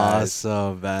spandex guys.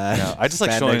 Awesome, man. I just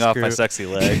like showing Spandex off my crew. sexy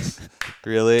legs,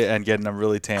 really, and getting them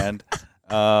really tanned.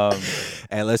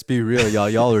 And let's be real, y'all.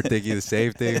 Y'all were thinking the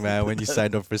same thing, man. When you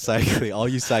signed up for cycling, all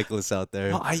you cyclists out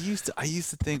there, No, I used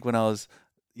to think when I was,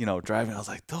 driving, I was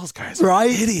like, those guys are Right?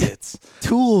 idiots.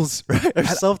 tools, right, or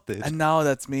something. And now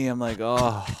that's me. I'm like,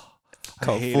 oh, I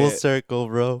Come hate full it. circle,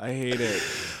 bro. I hate it.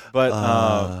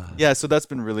 But yeah, so that's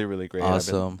been really, really great. I've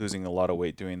Awesome. been losing a lot of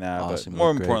weight doing that. Awesome, But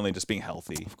more great. importantly, just being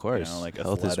healthy. Of course, like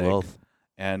health athletic. is wealth.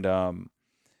 And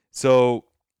so,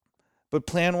 but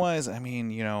plan wise, I mean,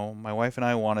 my wife and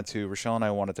I Rochelle and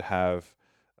I wanted to have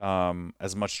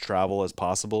as much travel as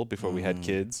possible before we had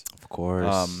kids. Of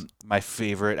course. My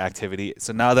favorite activity.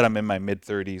 So now that I'm in my mid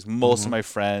 30s, most of my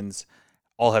friends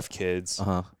all have kids.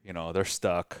 Uh-huh. You know, they're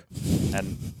stuck.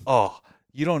 And,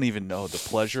 you don't even know the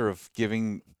pleasure of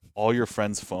giving all your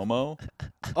friends FOMO.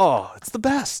 Oh, it's the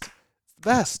best. It's the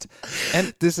best.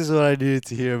 And This is what I needed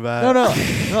to hear about.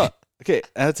 no. Okay,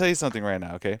 I'll tell you something right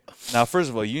now, okay? Now,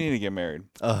 first of all, you need to get married.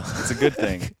 It's a good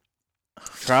thing.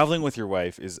 Traveling with your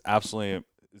wife is absolutely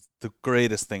the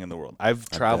greatest thing in the world. I've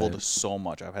traveled so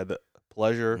much. I've had the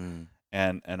pleasure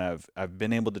and I've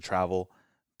been able to travel.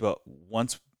 But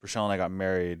once Rochelle and I got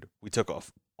married, we took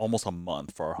off almost a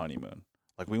month for our honeymoon.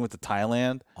 Like we went to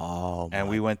Thailand. Oh, and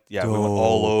we went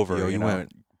all over. Yo, you know?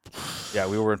 went. Yeah,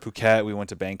 we were in Phuket. We went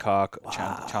to Bangkok,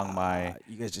 Chiang Mai.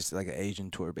 You guys just like an Asian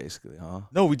tour, basically, huh?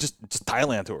 No, we just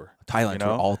Thailand tour. Thailand tour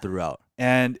all throughout.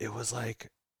 And it was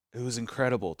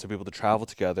incredible to be able to travel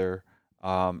together,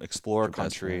 explore a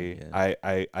country. Friend,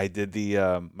 yeah. I did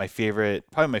the my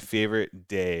favorite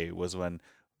day was when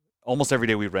almost every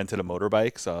day we rented a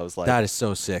motorbike. So I was like, that is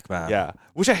so sick, man. Yeah,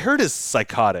 which I heard is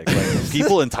psychotic. Like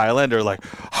people in Thailand are like,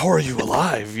 "How are you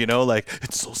alive?" You know, like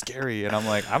it's so scary. And I'm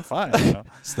like, I'm fine. You know?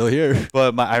 Still here.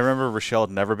 But I remember Rochelle had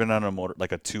never been on a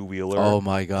like a 2-wheeler. Oh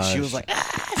my gosh. She was like,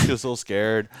 she was so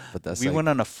scared. But we went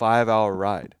on a 5-hour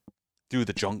ride through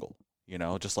the jungle. You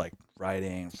know, just like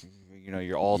riding. You know,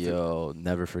 you're all.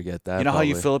 Never forget that. You know how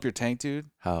you fill up your tank,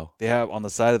 dude? How? They have on the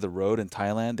side of the road in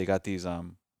Thailand. They got these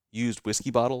used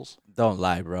whiskey bottles. Don't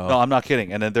lie, bro. No, I'm not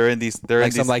kidding. And then they're in these.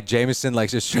 Some like Jameson, like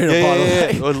just straight up yeah, bottle. yeah,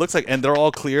 yeah. Well, it looks like, and they're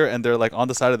all clear, and they're like on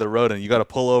the side of the road, and you got to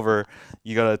pull over.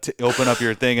 You got to open up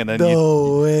your thing, and then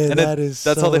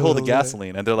that's how they hold the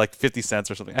gasoline, and they're like 50 cents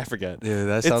or something. I forget. Dude,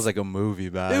 that sounds like a movie,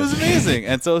 man. It was amazing,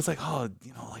 and so it's like,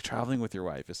 like traveling with your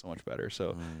wife is so much better.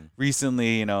 So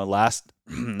recently, now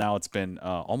it's been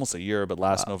almost a year, but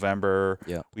last November,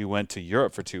 we went to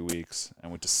Europe for 2 weeks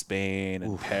and went to Spain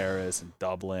and Paris and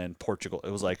Dublin, Portugal.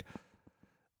 It was like,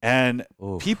 and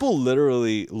people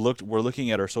literally were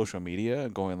looking at our social media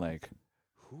and going like,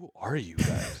 who are you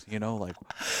guys? You know, like,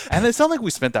 and it's not like we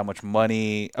spent that much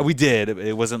money. We did.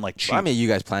 It wasn't like cheap. I mean, you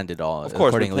guys planned it all. Of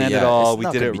course, we planned it all. We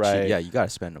did it right. Cheap. Yeah, you got to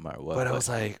spend no matter what. But I was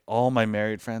like, all my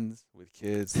married friends with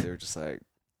kids, they were just like,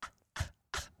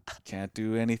 can't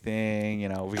do anything. You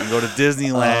know, we can go to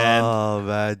Disneyland. Oh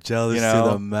man, jealous to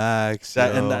the max.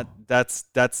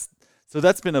 So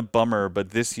that's been a bummer. But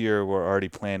this year we're already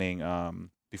planning.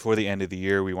 Before the end of the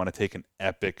year, we want to take an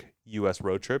epic U.S.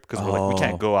 road trip because we're like, we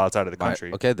can't go outside of the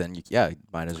country. Okay, then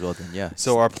might as well then. Yeah.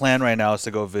 So our plan right now is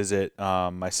to go visit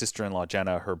my sister-in-law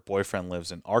Jenna. Her boyfriend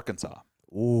lives in Arkansas.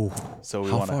 Ooh. So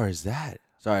how far is that?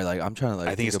 Sorry, like I'm trying to like.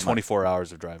 I think it's 24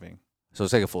 hours of driving. So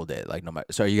it's like a full day, like no matter.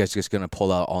 So are you guys just gonna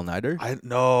pull out all nighter?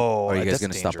 No. Or are you guys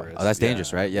gonna stop? Oh, that's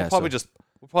dangerous, right? Yeah.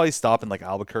 We'll probably stop in like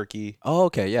Albuquerque. Oh,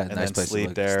 okay, yeah, and nice then place sleep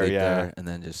to there, there, and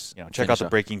then just check out the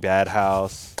Breaking Bad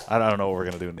house. I don't know what we're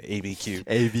gonna do in the ABQ.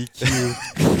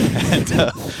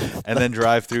 and then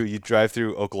drive through. You drive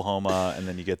through Oklahoma, and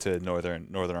then you get to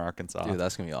northern Arkansas. Dude,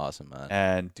 that's gonna be awesome, man.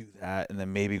 And do that, and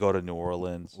then maybe go to New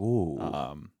Orleans. Ooh.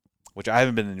 Which I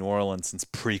haven't been to New Orleans since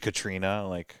pre-Katrina.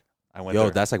 Like I went. Yo,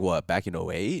 that's like what, back in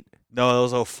 2008? No, it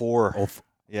was 2004.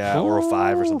 Yeah, or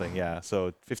 2005 or something. Yeah,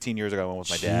 so 15 years ago I went with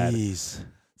my dad.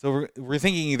 So we're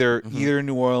thinking either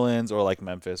New Orleans or like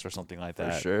Memphis or something like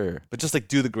that. For sure. But just like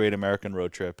do the Great American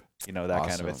Road Trip, that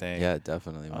kind of a thing. Yeah,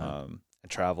 definitely, man.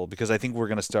 And travel because I think we're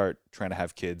gonna start trying to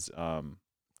have kids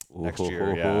next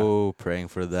year. Yeah. Praying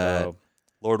for that. So,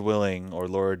 Lord willing, or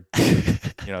Lord,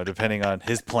 depending on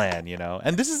His plan,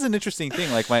 And this is an interesting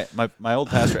thing. Like my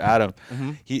old pastor Adam,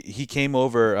 he came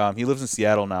over. He lives in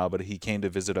Seattle now, but he came to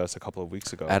visit us a couple of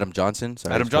weeks ago. Adam Johnson.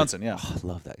 Sorry, Adam Johnson. Yeah, I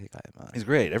love that guy, man. He's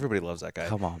great. Everybody loves that guy.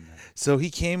 Come on, man. So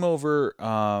he came over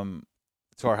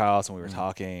to our house and we were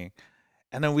talking,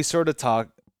 and then we started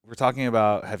we're talking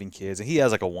about having kids, and he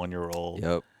has like a 1-year-old.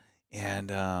 Yep.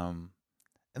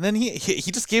 And then he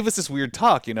just gave us this weird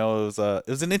talk, It was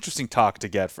an interesting talk to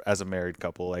get as a married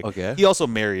couple. Like, he also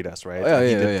married us, right? Oh,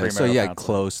 yeah. So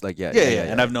close, like yeah.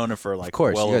 And I've known him for like, of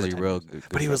course, well, you guys are real good.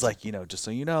 But he was like, just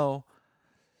so you know,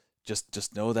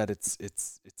 just know that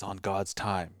it's on God's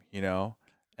time,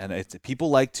 And it's people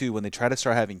like to when they try to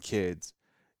start having kids,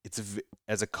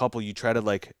 as a couple you try to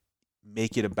like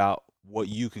make it about what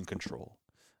you can control,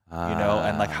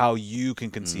 and like how you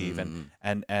can conceive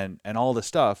and all this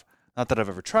stuff. Not that I've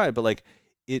ever tried, but like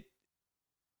it.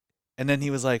 And then he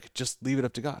was like, "Just leave it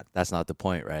up to God." That's not the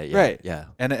point, right? Yeah, right. Yeah.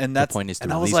 And that's the point is to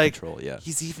and I release was like, control. Yeah.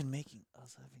 He's even making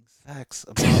us having sex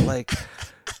about like,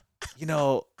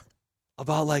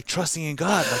 about like trusting in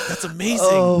God. Like, that's amazing.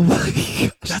 Oh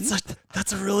my gosh.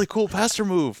 That's a really cool pastor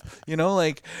move,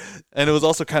 like, and it was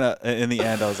also kind of in the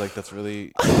end I was like, that's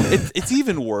really, it's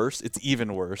even worse. It's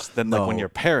even worse than like when No. your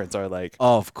parents are like,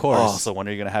 Oh, of oh, course. so when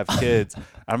are you gonna have kids?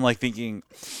 I'm like thinking,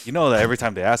 that every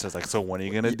time they ask us like, so when are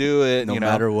you gonna do it? No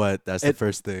matter what, that's the It-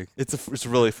 first thing. It's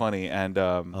really funny, and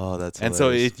Oh, that's and so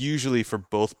hilarious. it usually for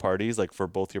both parties, like for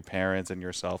both your parents and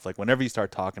yourself, like whenever you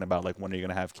start talking about like when are you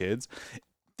gonna have kids,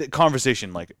 the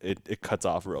conversation like it cuts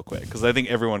off real quick, because I think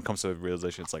everyone comes to a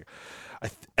realization. It's like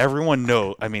everyone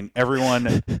knows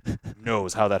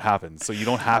how that happens, so you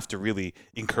don't have to really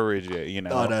encourage it.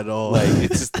 Not at all. Like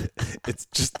it's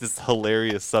just this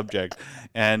hilarious subject.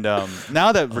 And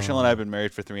now that Rochelle and I have been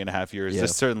married for 3.5 years, Yeah.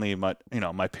 there's certainly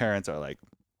my parents are like,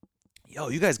 yo,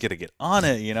 you guys gotta get on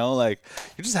it, like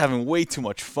you're just having way too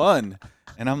much fun.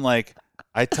 And I'm like,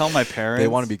 I tell my parents They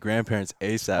want to be grandparents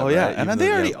ASAP. Oh, yeah, right? and Even they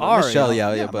though, already but are, Michelle,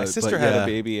 Yeah, yeah, my but sister but had a yeah,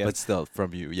 baby, and but still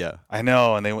from you, yeah. I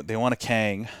know, and they want a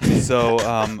Kang. So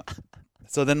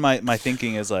so then my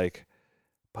thinking is like,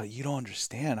 but you don't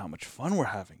understand how much fun we're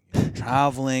having,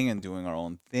 traveling and doing our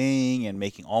own thing and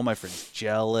making all my friends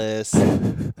jealous.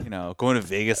 Going to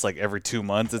Vegas like every 2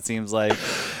 months, it seems like,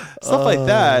 stuff like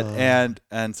that.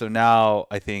 And so now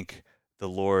I think the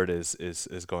Lord is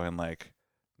going like,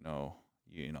 no,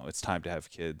 it's time to have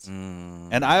kids.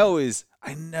 And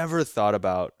I never thought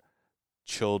about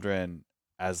children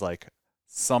as like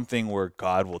something where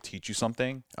God will teach you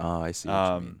something. Oh, I see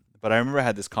what you mean. But I remember I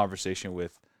had this conversation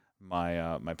with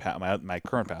my my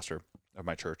current pastor of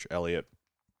my church, Elliot,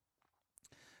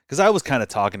 because I was kind of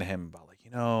talking to him about like,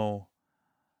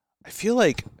 I feel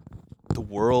like the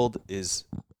world is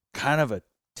kind of a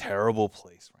terrible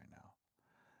place right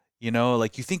now.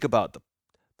 Like you think about the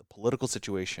political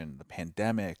situation, the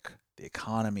pandemic, the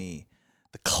economy,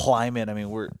 the climate. I mean,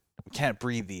 we can't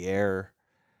breathe the air.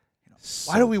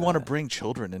 Why do we want to bring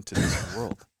children into this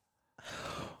world?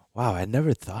 Wow, I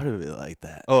never thought of it like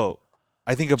that. Oh,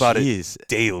 I think about Jeez. it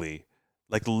daily,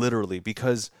 like literally,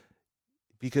 because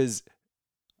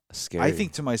Scary. I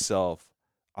think to myself,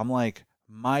 I'm like,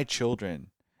 my children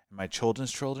and my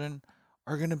children's children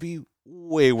are gonna be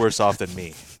way worse off than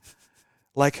me.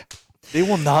 Like, they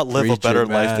will not live Preach a better it,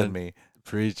 life man. than me.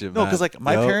 Preach it, No, man. because like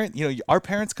my Yup. parent, our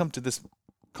parents come to this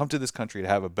country to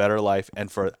have a better life and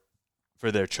for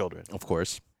their children. Of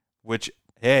course. Which,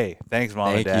 hey, thanks,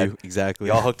 mom Thank and dad. you. Exactly.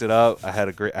 Y'all hooked it up. I had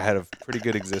a pretty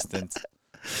good existence.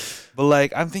 But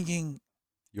like, I'm thinking,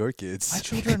 Your kids. my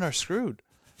children are screwed.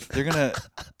 They're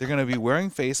gonna be wearing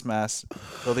face masks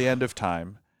till the end of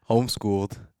time.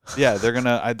 Homeschooled. Yeah, they're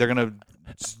gonna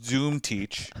Zoom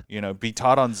teach. Be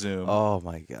taught on Zoom. Oh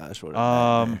my gosh, what a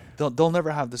nightmare. They'll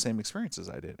never have the same experiences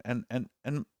I did. And I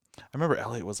remember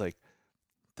Elliot was like,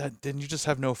 that then you just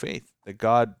have no faith that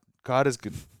God is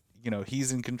good.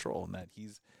 He's in control, and that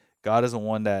God is the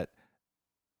one that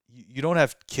you don't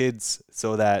have kids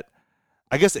so that,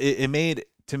 I guess it made,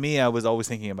 to me, I was always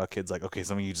thinking about kids like, okay,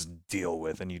 something you just deal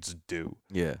with and you just do,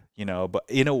 Yeah. but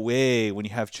in a way, when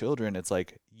you have children, it's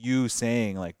like you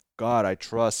saying like, God, I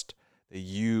trust that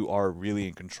you are really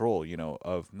in control,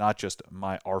 of not just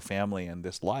our family and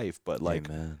this life, but like,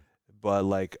 Amen.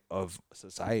 of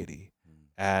society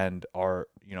and our,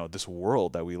 this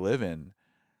world that we live in,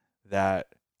 that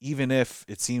even if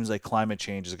it seems like climate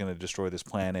change is going to destroy this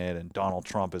planet and Donald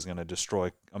Trump is going to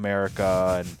destroy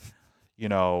America and,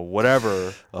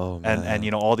 whatever, Oh man.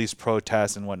 and all these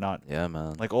protests and whatnot, Yeah,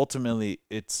 man. like ultimately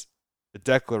it's a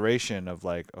declaration of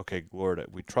like, okay, Lord,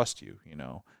 we trust you,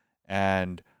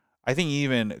 and I think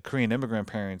even Korean immigrant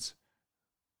parents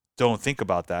don't think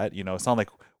about that. It's not like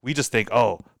we just think,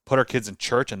 oh, put our kids in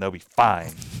church and they'll be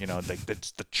fine. Like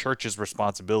it's the church's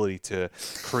responsibility to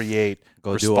create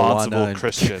Go do responsible Awana and-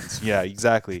 Christians. Yeah,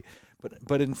 exactly.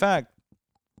 But in fact,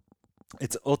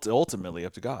 it's ultimately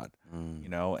up to God.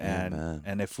 Amen.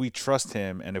 And if we trust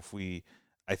Him, and if we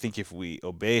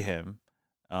obey Him,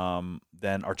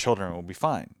 then our children will be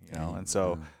fine. And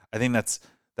so Amen. I think that's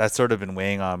sort of been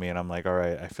weighing on me, and I'm like, all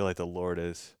right, I feel like the Lord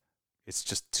is. It's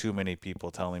just too many people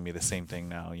telling me the same thing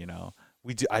now.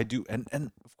 I do,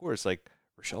 and of course, like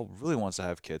Rochelle really wants to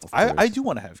have kids. Of I course. do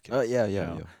want to have kids. Yeah.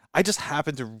 know? I just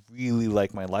happen to really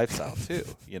like my lifestyle too.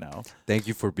 Thank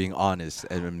you for being honest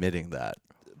and admitting that.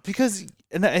 Because,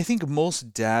 and I think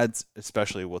most dads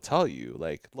especially will tell you,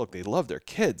 like, look, they love their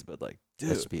kids, but like, dude,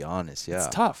 Let's be honest. Yeah.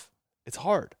 it's tough. It's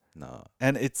hard. No.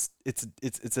 And it's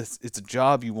a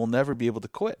job you will never be able to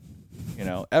quit,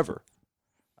 ever.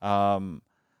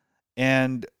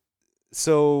 And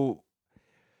so,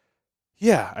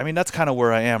 yeah, I mean, that's kind of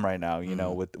where I am right now,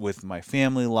 with my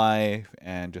family life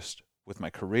and just with my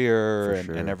career For and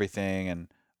sure. everything.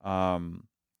 And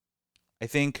I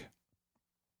think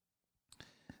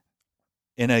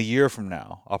in a year from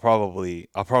now, I'll probably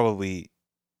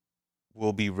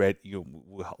will be ready.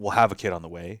 We'll have a kid on the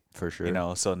way, For sure. you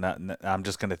know. So I'm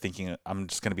just gonna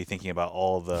be thinking about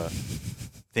all the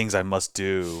things I must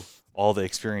do, all the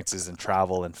experiences and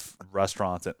travel and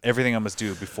restaurants and everything I must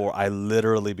do before I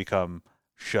literally become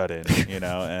shut in, you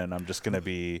know. And I'm just gonna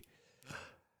be,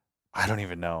 I don't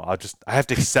even know. I have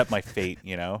to accept my fate,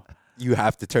 you know. You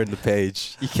have to turn the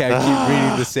page. You can't keep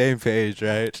reading the same page,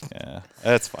 right? Yeah,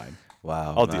 that's fine.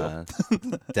 Wow, I'll man.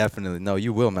 Definitely. No,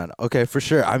 you will, man. Okay, for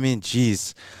sure. I mean,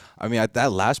 geez. I mean, at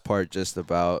that last part, just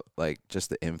about like just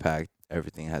the impact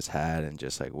everything has had and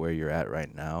just like where you're at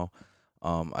right now.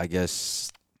 I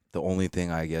guess the only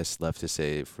thing I guess left to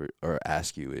say for or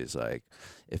ask you is like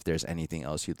if there's anything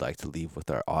else you'd like to leave with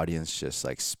our audience, just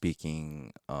like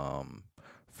speaking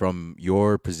from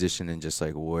your position and just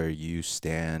like where you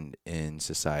stand in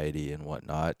society and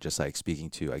whatnot, just like speaking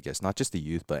to I guess not just the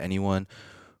youth, but anyone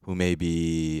who may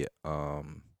be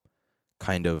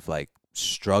kind of like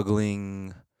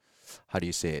struggling, how do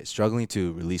you say it? Struggling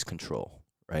to release control,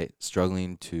 right?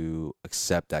 Struggling to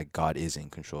accept that God is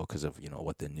in control because of, you know,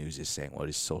 what the news is saying, what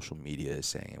his social media is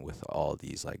saying, and with all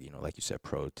these like, you know, like you said,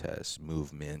 protests,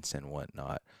 movements and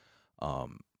whatnot.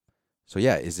 So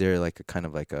yeah, is there like a kind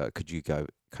of like a could you guys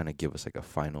kind of give us like a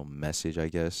final message, I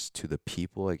guess, to the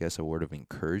people, I guess a word of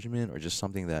encouragement or just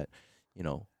something that, you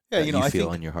know, Yeah, that you know, you I feel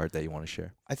think in your heart that you want to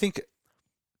share? I think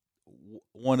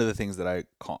one of the things that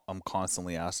I'm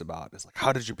constantly asked about is like,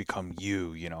 how did you become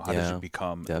you? You know, how did Yeah, you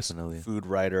become this definitely. food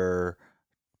writer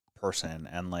person?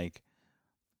 And like,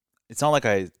 it's not like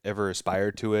I ever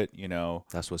aspired to it. You know,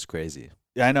 That's what's crazy.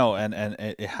 yeah, I know, and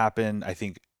it happened. I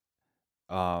think,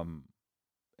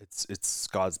 it's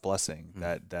God's blessing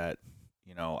Mm. that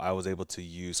you know I was able to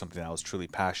use something that I was truly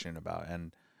passionate about,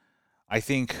 and I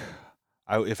think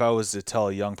if I was to tell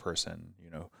a young person, you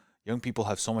know, young people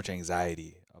have so much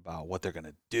anxiety about what they're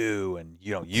gonna do, and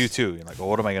you know, you too. You're like, well,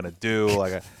 what am I gonna do?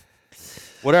 Like,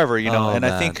 whatever, you know. Oh And I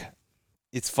man. think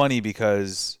it's funny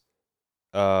because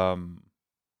um,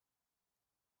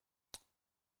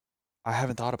 I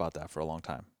haven't thought about that for a long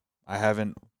time. I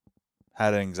haven't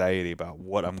had anxiety about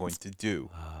what I'm going to do.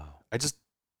 Wow. I just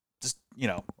you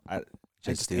know, I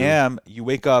Just just do. am. You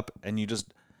wake up and you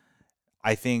just.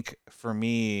 I think for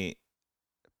me,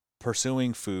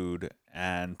 pursuing food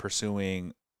and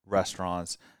pursuing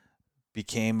restaurants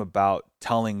became about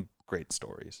telling great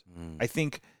stories. Mm, I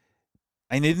think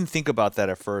I didn't think about that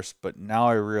at first, but now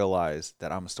I realize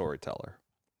that I'm a storyteller.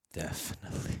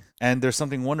 definitely. And there's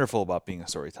something wonderful about being a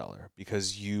storyteller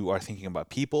because you are thinking about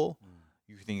people, Mm.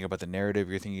 you're thinking about the narrative,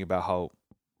 you're thinking about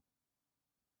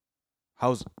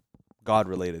how's God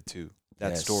related to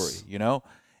that story, Yes. you know?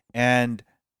 And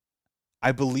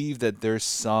I believe that there's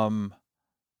some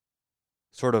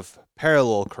sort of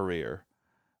parallel career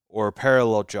or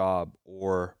parallel job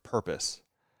or purpose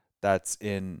that's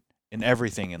in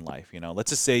everything in life. You know, let's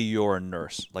just say you're a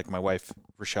nurse, like my wife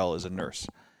Rochelle is a nurse,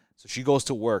 so she goes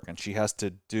to work and she has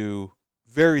to do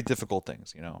very difficult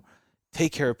things. You know,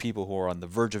 take care of people who are on the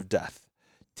verge of death.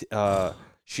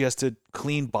 She has to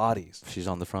clean bodies. She's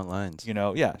on the front lines. You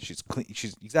know, yeah, she's clean.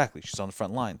 She's on the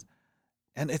front lines,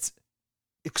 and it's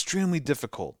extremely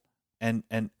difficult and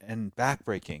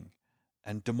backbreaking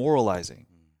and demoralizing.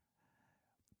 Mm.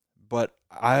 But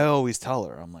I always tell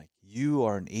her, I'm like, you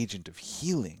are an agent of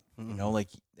healing, you know, Mm. like,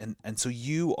 and so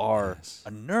you are Yes.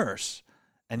 a nurse,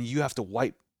 and you have to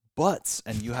wipe butts,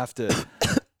 and you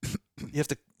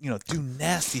know, do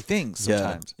nasty things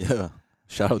sometimes. Yeah. Yeah.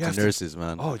 Shout out You to have to, nurses,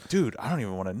 man. oh, dude, I don't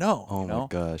even want to know, Oh you my know,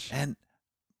 gosh.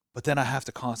 but then I have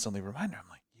to constantly remind her, I'm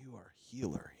like, you are a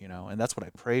healer, you know, and that's what I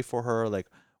pray for her, like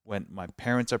when my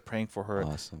parents are praying for her,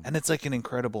 Awesome. and it's like an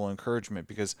incredible encouragement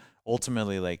because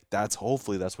ultimately, like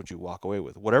hopefully that's what you walk away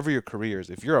with. Whatever your career is,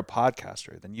 if you're a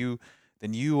podcaster,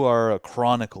 then you are a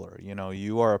chronicler. You know,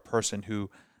 you are a person who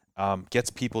gets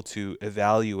people to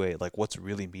evaluate like what's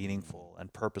really meaningful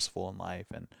and purposeful in life,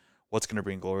 and what's going to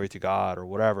bring glory to God or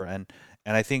whatever. And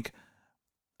I think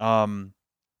um,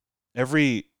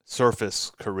 every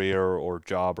surface career or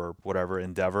job or whatever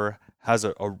endeavor has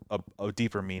a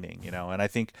deeper meaning, you know. And I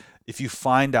think if you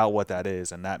find out what that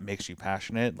is and that makes you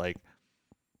passionate, like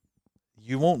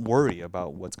you won't worry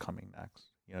about what's coming next.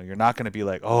 You know, you're not going to be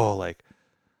like, oh, like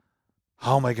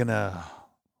how am I going to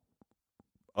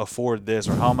afford this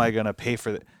or how am I going to pay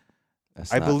for it?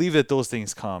 That's I not believe that those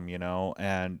things come, you know,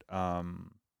 and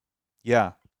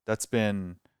yeah, that's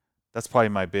probably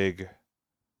my big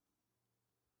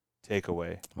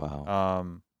takeaway. wow.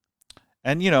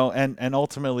 And you know, and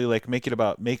ultimately like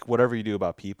make whatever you do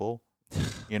about people,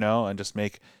 you know, and just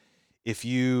make if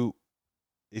you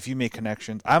if you make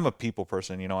connections, I'm a people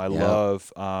person, you know, I Yeah.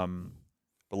 love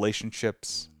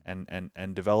relationships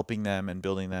and developing them and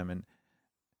building them and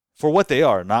for what they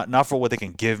are, not for what they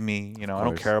can give me, you know, I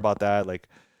don't course. care about that. Like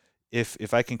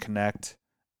if I can connect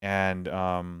and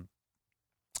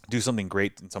do something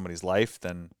great in somebody's life,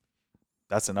 then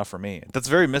that's enough for me. That's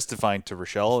very mystifying to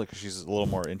Rochelle because she's a little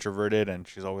more introverted and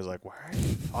she's always like, "Why are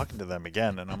you talking to them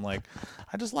again?" And I'm like,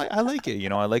 I like it, you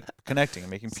know. I like connecting and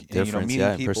making, It's you know, difference, meeting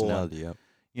yeah, in people, and, personality. Yeah.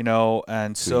 you know,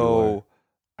 and It's who you are. so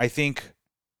I think,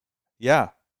 yeah,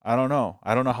 I don't know.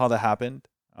 I don't know how that happened,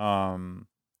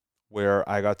 where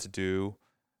I got to do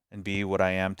and be what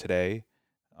I am today.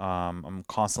 I'm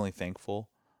constantly thankful.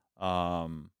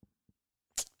 Um,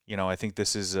 you know, I think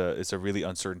this is it's a really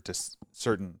uncertain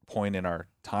certain point in our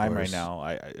time right Course. now.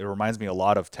 It reminds me a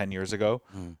lot of 10 years ago,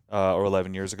 Mm. or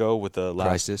 11 years ago with the last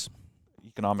Crisis.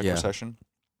 economic Yeah. recession.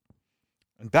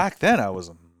 And back then, I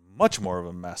was much more of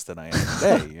a mess than I am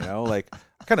today. You know, like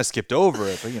I kind of skipped over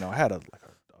it, but you know, I had a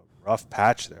rough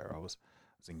patch there. I was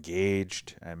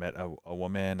engaged. I met a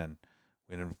woman, and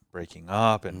we ended up breaking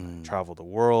up, and I traveled the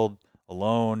world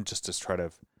alone just to try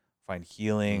to find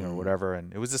healing or whatever.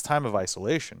 And it was this time of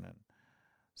isolation, and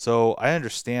so I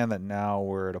understand that now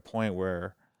we're at a point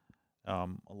where a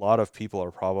lot of people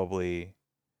are probably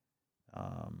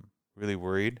really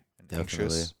worried and Definitely.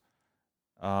 anxious.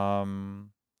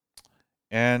 Um,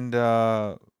 and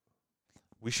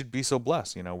we should be so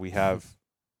blessed. You know, we have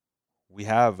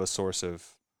a source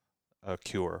of a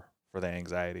cure for the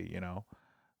anxiety. You know,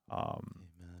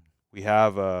 Amen. we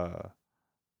have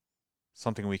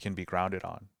something we can be grounded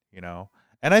on. You know,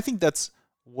 and I think that's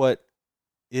what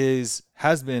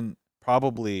has been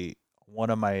probably one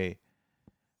of my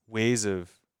ways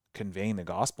of conveying the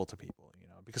gospel to people. You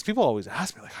know, because people always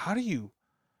ask me like, how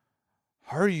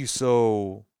are you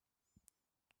so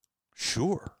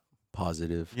sure?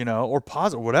 Positive. You know, or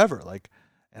positive, whatever. Like,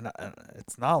 and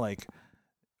it's not like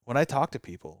when I talk to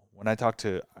people, when I talk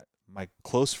to my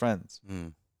close friends,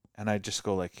 Mm. and I just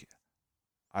go like,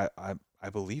 I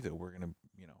believe it. We're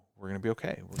gonna be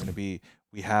okay.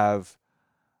 We have.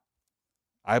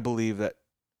 I believe that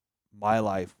my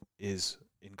life is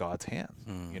in God's hands.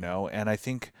 You Mm. know, and I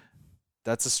think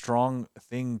that's a strong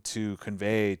thing to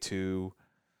convey to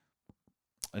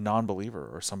a non-believer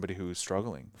or somebody who's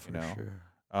struggling. For You know,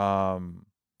 sure.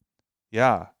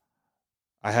 yeah.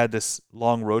 I had this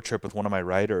long road trip with one of my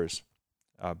writers,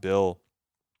 Bill.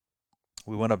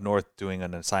 We went up north doing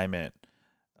an assignment,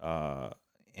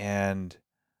 and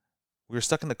we were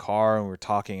stuck in the car and we were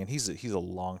talking. And he's a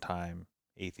long time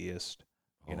atheist,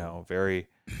 you know, Oh. very.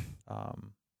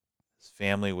 His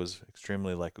family was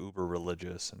extremely like uber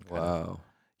religious and kind of. Wow.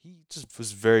 He just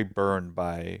was very burned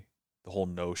by the whole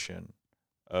notion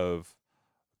of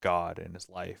God in his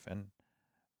life, and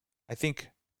I think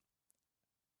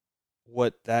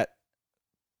what that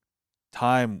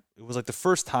time, it was like the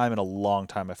first time in a long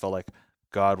time I felt like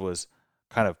God was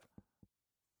kind of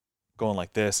going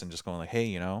like this and just going like, hey,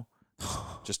 you know,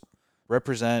 just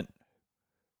represent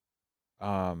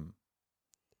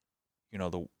you know,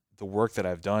 the work that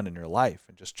I've done in your life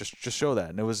and just show that.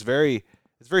 And it's very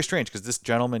strange because this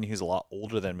gentleman, he's a lot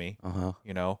older than me. Uh-huh.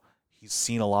 You know, he's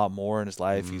seen a lot more in his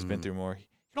life. He's been Mm. through more. He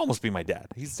can almost be my dad.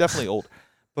 He's definitely old.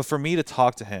 But for me to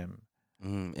talk to him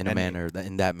In and a manner,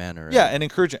 in that manner, right? yeah, and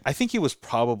encouraging. I think he was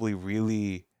probably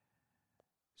really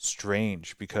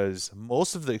strange because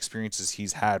most of the experiences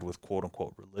he's had with quote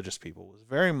unquote religious people was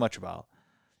very much about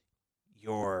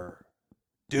you're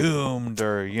doomed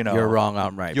or, you know, You're wrong,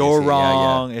 I'm right. you're basically. Yeah, yeah.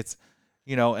 wrong. It's,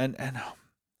 you know, and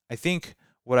I think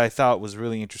what I thought was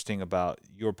really interesting about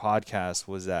your podcast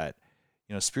was that,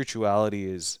 you know, spirituality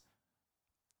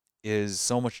is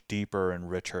so much deeper and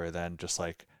richer than just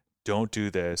like, don't do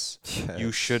this. You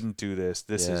Yes. shouldn't do this.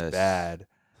 This is Yes. bad.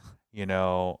 You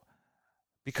know,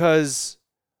 because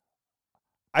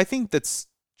I think that's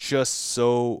just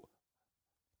so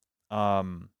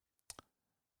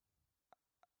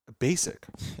basic.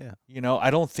 Yeah. You know,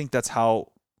 I don't think that's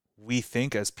how we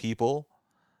think as people.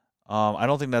 I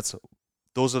don't think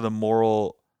those are the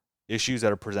moral issues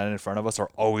that are presented in front of us are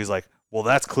always like, well,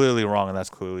 that's clearly wrong and that's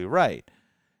clearly right.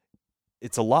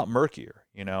 It's a lot murkier,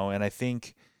 you know, and I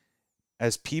think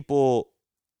as people,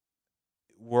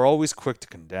 we're always quick to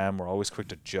condemn, we're always quick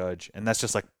to judge, and that's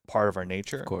just like part of our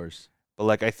nature. Of course. But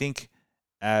like I think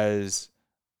as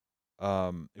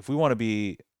if we want to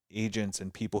be agents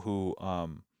and people who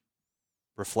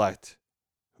reflect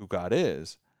who God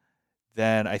is,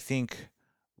 then I think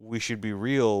we should be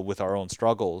real with our own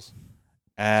struggles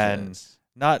and Yes.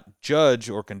 not judge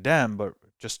or condemn, but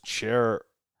just share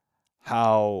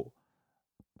how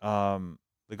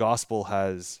the gospel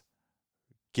has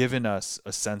given us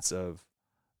a sense of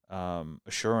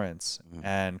assurance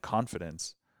and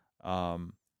confidence,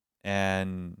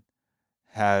 and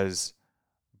has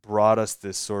brought us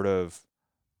this sort of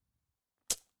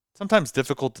sometimes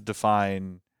difficult to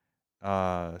define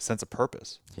sense of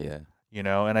purpose. Yeah.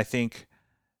 And I think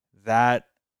that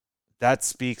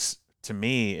speaks to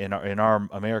me in our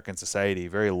American society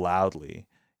very loudly,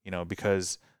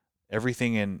 because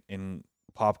everything in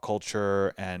pop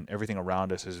culture and everything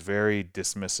around us is very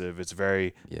dismissive. It's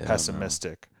very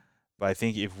pessimistic. But I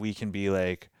think if we can be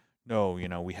like, no,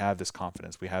 we have this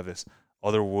confidence, we have this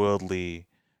otherworldly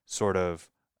sort of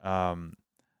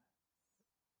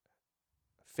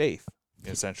faith,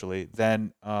 essentially,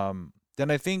 then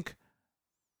I think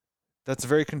that's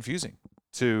very confusing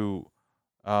to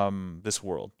this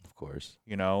world. Of course.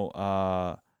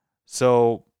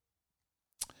 So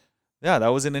yeah, that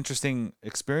was an interesting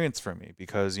experience for me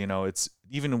because, it's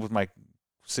even with my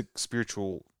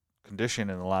spiritual condition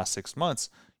in the last 6 months,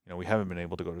 we haven't been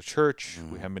able to go to church.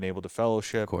 We haven't been able to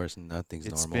fellowship. Of course, nothing's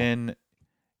normal. It's been,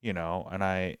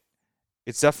 and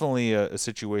it's definitely a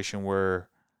situation where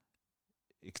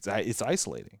it's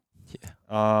isolating.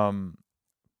 Yeah.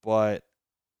 But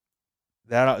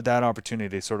that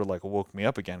opportunity sort of like woke me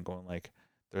up again, going like,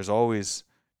 there's always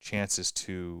chances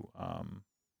to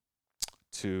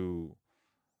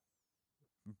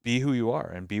be who you are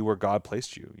and be where God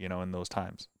placed you, in those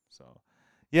times. So,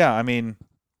 yeah, I mean,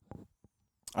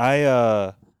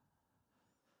 I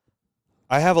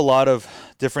have a lot of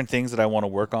different things that I want to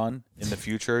work on in the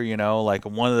future, like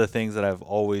one of the things that I've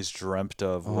always dreamt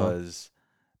of was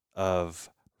of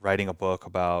writing a book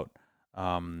about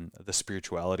the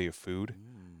spirituality of food.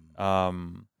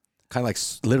 Kind of like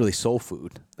literally soul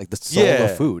food, like the soul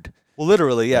of food. Well,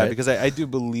 literally, yeah, right? because I do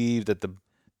believe that the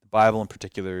Bible in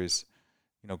particular is,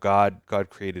 God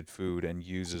created food and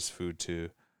uses food to,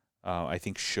 I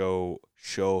think, show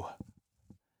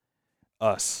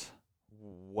us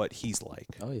what He's like.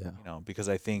 Oh yeah. Because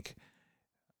I think,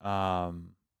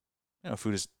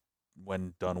 food is,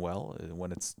 when done well,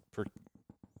 when it's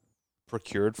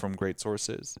procured from great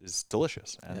sources, is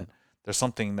delicious, and there's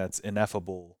something that's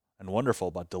ineffable and wonderful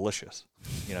about delicious.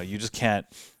 You just can't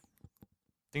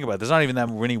think about it. There's not even that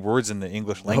many words in the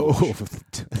English language.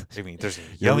 I mean, there's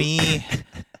yummy, and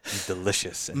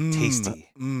delicious, and tasty.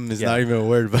 It's not even a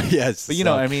word, but yes. But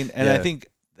I mean, and I think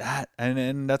that,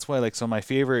 and that's why, like, so my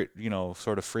favorite,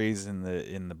 sort of phrase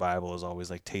in the Bible is always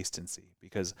like taste and see,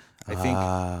 because I think,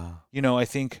 I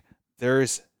think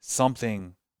there's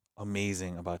something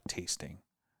amazing about tasting,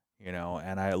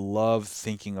 and I love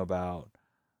thinking about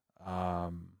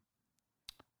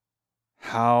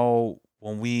how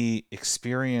when we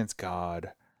experience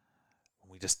God,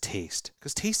 we just taste,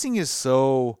 because tasting is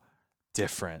so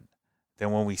different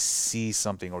than when we see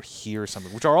something or hear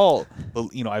something, which are all,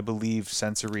 I believe,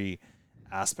 sensory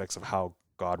aspects of how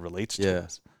God relates to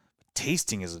us.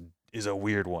 Tasting is a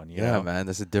weird one, you know? Man,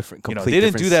 that's a different, complete they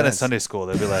didn't do that in sense. Sunday school.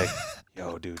 They'd be like,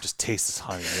 yo, dude, just taste this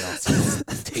honey,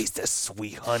 taste this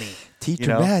sweet honey.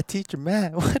 Teacher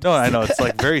Matt. What? No, I know, it's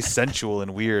like very sensual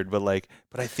and weird, but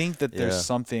I think that there's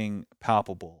something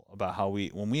palpable about how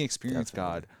when we experience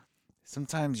God,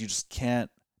 sometimes you just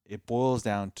can't. It boils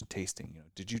down to tasting.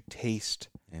 Did you taste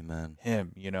Amen.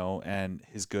 Him, and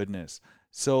His goodness?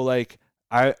 So, like,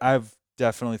 I've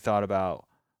definitely thought about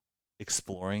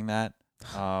exploring that,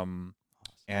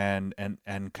 and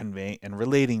conveying and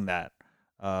relating that,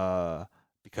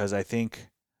 because I think,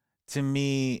 to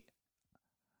me,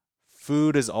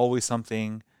 food is always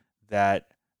something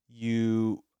that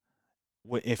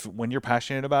when you're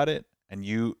passionate about it, and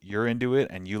you're into it,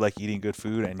 and you like eating good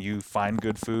food, and you find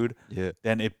good food,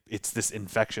 then it's this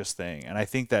infectious thing. And I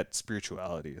think that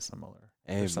spirituality is similar.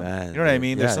 Amen. You know what I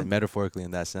mean? Yeah, metaphorically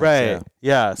in that sense. Right.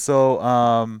 Yeah. So,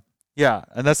 and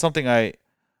that's something I've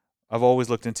always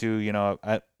looked into.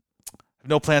 I have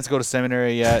no plans to go to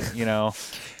seminary yet.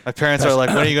 My parents are like,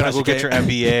 when are you going to go get your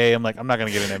MBA? I'm like, I'm not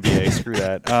going to get an MBA. Screw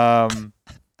that.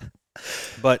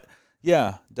 But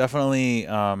yeah, definitely.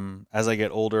 As I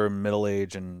get older, middle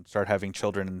age, and start having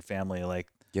children and family, like,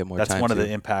 Get more that's time one of to.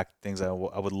 the impact things I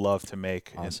would love to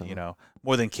make. Awesome. And,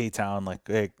 more than K-Town, like,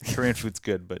 hey, Korean food's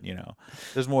good, but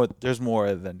there's more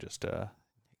than just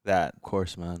that. Of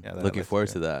course, man. Yeah, that Looking I'd like to forward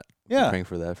do. to that. Yeah. Praying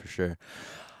for that for sure.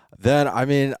 Then, I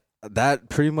mean, that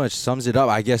pretty much sums it up.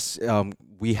 I guess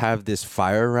we have this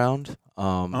fire round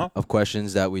of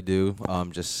questions that we do.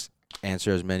 Just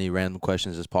answer as many random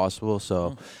questions as possible.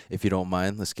 So if you don't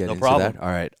mind, let's get No into problem. that. All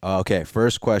right. Okay.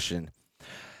 First question.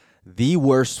 The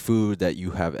worst food that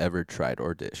you have ever tried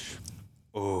or dish?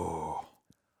 Oh,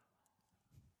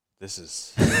 this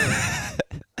is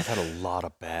I've had a lot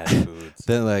of bad foods.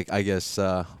 Then, like, I guess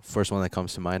first one that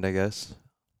comes to mind, I guess.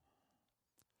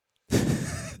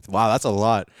 Wow, that's a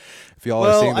lot. If y'all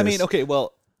are seeing Well, I this, mean, okay,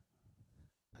 well,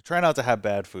 I try not to have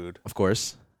bad food. of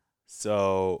course.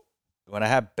 So when I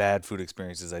have bad food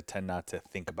experiences, I tend not to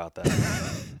think about that.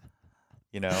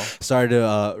 You know? Sorry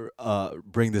to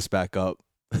bring this back up.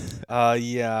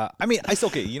 Yeah. I mean, it's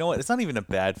okay. You know what? It's not even a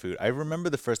bad food. I remember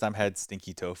the first time I had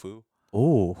stinky tofu,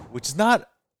 Oh, which is not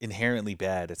inherently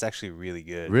bad. It's actually really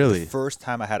good. Really? The first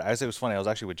time I had it, it was funny. I was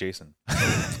actually with Jason.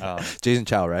 Jason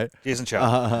Chow, right? Jason Chow.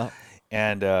 Uh-huh.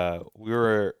 And we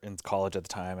were in college at the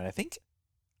time, and I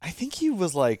think he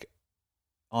was like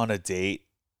on a date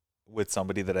with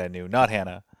somebody that I knew, not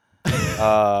Hannah.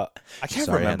 I can't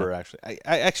Sorry, remember actually.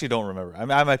 I actually don't remember. I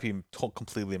mean, I might be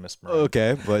completely misremembering.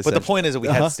 Okay, But the point is that we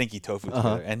had stinky tofu Uh-huh.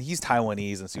 together, and he's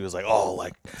Taiwanese, and so he was like, "Oh,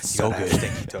 like So so good good."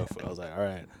 stinky tofu." I was like, "All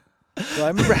right." So I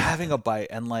remember having a bite,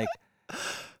 and like,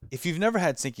 if you've never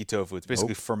had stinky tofu, it's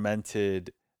basically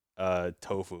fermented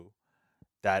tofu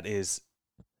that is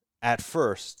at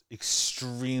first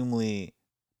extremely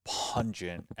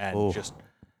pungent and Oh. just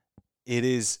it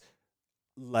is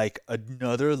like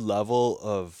another level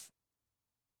of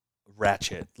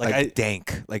ratchet. like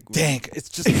dank, like Dank. It's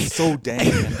just so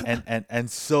dank and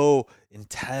so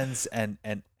intense and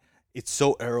it's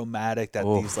so aromatic that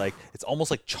Oh. these like it's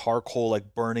almost like charcoal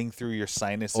like burning through your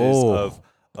sinuses Oh.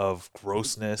 of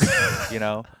grossness, you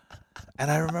know.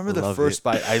 And I remember the Love first it.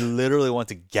 bite, I literally want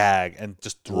to gag and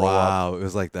just throw up. Wow, it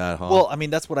was like that, huh? Well, I mean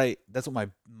that's what my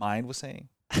mind was saying.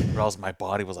 Or else my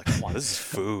body was like, come on, this is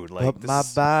food. Like but this my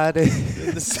is-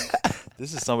 bthen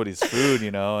this is somebody's food,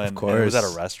 you know, and it was at a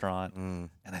course. restaurant. Mm.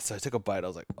 And so I took a bite. I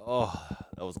was like, oh,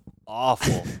 that was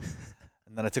awful.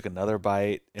 And then I took another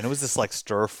bite, and it was this like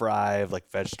stir fry of like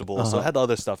vegetables. So it Uh-huh. had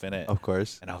other stuff in it. Of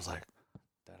course. And I was like,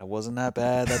 that wasn't that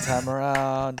bad that time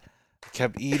around. I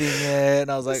kept eating it,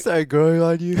 and I was like, Started growing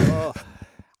on you. oh.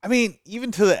 I mean,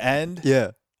 even to the end,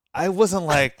 Yeah. I wasn't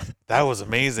like, that was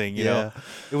amazing, you know?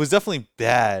 It was definitely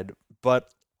bad, but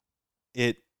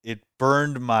it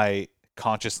burned my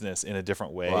consciousness in a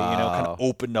different way, you know, kind Wow. of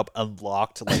opened up,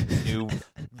 unlocked like new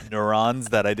neurons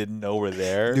that I didn't know were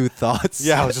there. New thoughts.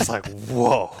 Yeah, I was just like,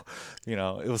 whoa, you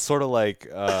know, it was sort of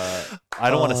like I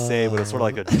don't want to say, but it's sort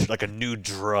of like a new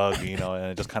drug, you know, and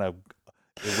it just kind of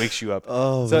it wakes you up.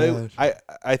 Oh, So man.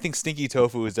 I think stinky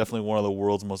tofu is definitely one of the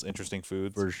world's most interesting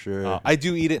foods. For sure. I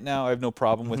do eat it now. I have no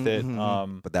problem with Mhm, it. mhm,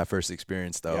 mhm. But that first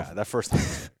experience, though. Yeah, that first time,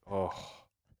 oh,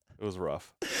 it was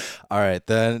rough. All right,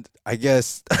 then I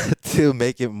guess to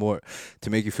make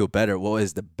you feel better, what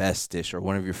is the best dish or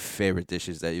one of your favorite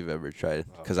dishes that you've ever tried?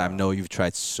 Oh, Because I God. know you've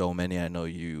tried so many. I know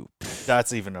you.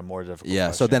 That's even a more difficult.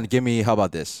 Yeah. So question. then, give me. How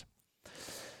about this?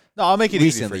 No, I'll make it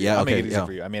easy for Recently, you. yeah, I'll make okay, it easy yeah.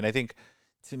 for you. I mean, I think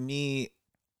to me,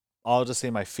 I'll just say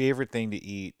my favorite thing to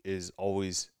eat is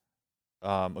always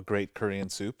a great Korean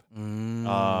soup.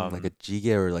 Like a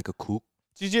jjigae or like a kook.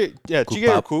 Jjigae, yeah, Kook jjigae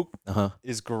or bap. kook Uh-huh.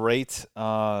 is great.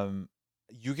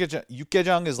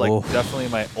 Yukgaejang is like Oh. definitely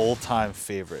my all-time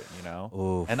favorite. You know,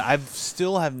 Oh. and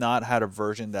still have not had a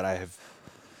version that I have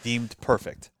deemed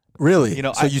perfect. Really? You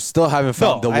know, so you still haven't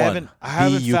found the I one. haven't. I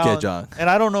haven't the found, Yukgaejang. and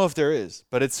I don't know if there is,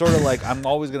 but it's sort of like I'm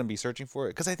always gonna be searching for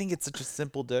it because I think it's such a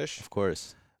simple dish. Of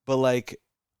course. But like,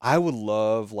 I would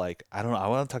love like I don't know. I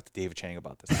want to talk to David Chang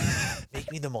about this.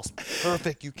 Make me the most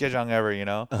perfect yukgaejang ever. You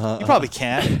know, Uh-huh, he probably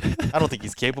can't. I don't think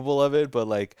he's capable of it. But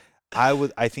like,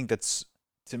 I think that's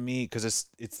to me because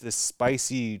it's this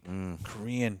spicy Mm.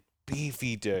 Korean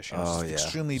beefy dish. You know, Oh, it's yeah.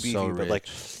 extremely beefy, So but like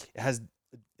rich. it has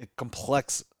a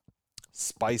complex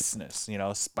spiciness. You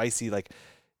know, spicy like.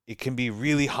 It can be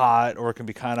really hot or it can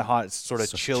be kind of hot. It's sort of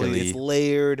So chilly. It's chilly.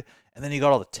 layered. And then you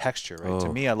got all the texture, right? To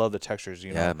Oh. me, I love the textures,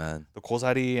 you know. Yeah, man. The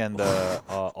kozari and the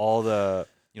all the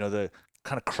the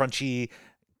kind of crunchy,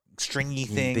 stringy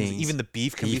things. Things. Even the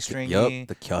beef can be stringy. Yup.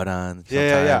 The kyoran.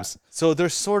 Yeah. Sometimes. So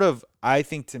there's sort of, I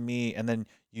think to me, and then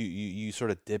you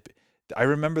sort of dip. I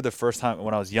remember the first time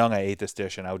when I was young, I ate this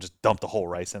dish and I would just dump the whole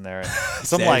rice in there. And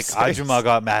some Same, like same. Ajuma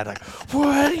got mad, like,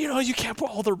 what? You know, you can't put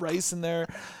all the rice in there.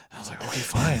 And I was like, okay,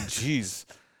 fine, jeez.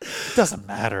 It doesn't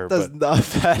matter. Does not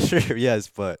matter. Yes,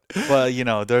 but But you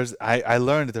know, I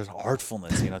learned that there's an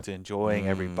artfulness, to enjoying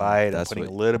every bite and that's putting a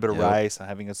what- little bit of yep. rice and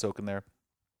having it soak in there.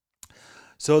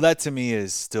 So that to me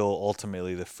is still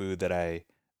ultimately the food that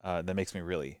that makes me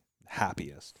really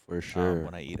happiest for sure.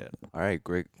 when I eat it. All right,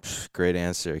 great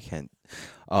answer, Kent.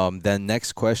 Then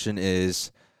next question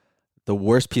is the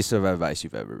worst piece of advice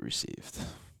you've ever received.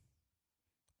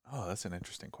 Oh, that's an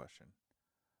interesting question.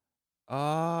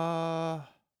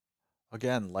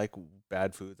 Again, like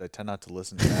bad foods, I tend not to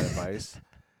listen to bad advice.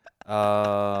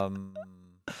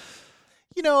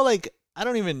 Like I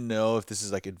don't even know if this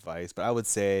is like advice, but I would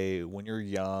say when you're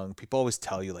young, people always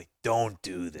tell you like, don't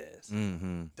do this,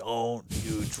 Mm-hmm. don't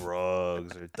do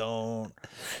drugs, or don't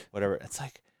whatever. It's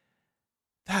like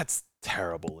that's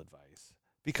terrible advice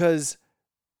because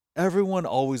everyone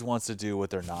always wants to do what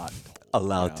they're not told,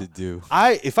 Allowed to do.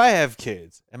 If I have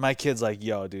kids and my kid's like,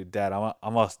 yo, dude, dad,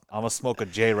 I'm a smoke a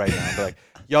J right now. But like,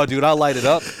 yo, dude, I'll light it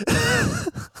up.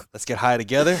 Let's get high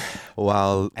together.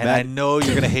 Wow. And I know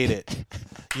you're gonna hate it.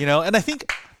 And I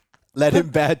think Let him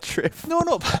bad trip. no,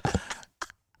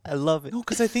 I love it. no,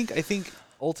 because I think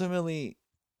ultimately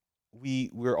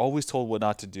we're always told what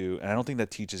not to do, and I don't think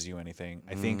that teaches you anything.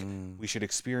 I think we should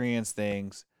experience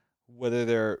things, whether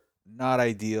they're not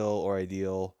ideal or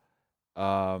ideal.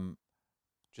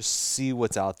 Just see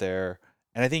what's out there,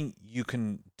 and I think you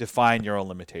can define your own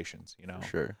limitations.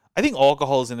 Sure. I think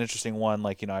alcohol is an interesting one.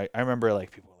 Like, I remember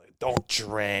like people were like, don't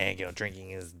drink.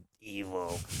 Drinking is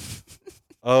evil.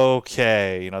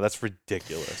 Okay, that's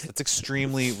ridiculous. That's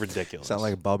extremely ridiculous. Sound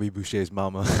like Bobby Boucher's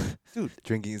mama. Dude,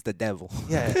 drinking is the devil.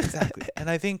 yeah, exactly. And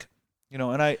I think,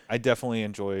 and I definitely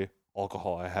enjoy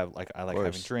alcohol. I like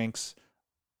having drinks.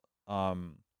 But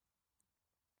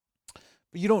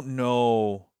you don't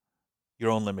know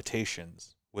your own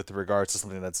limitations with regards to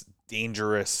something that's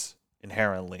dangerous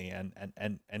inherently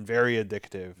and very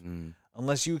addictive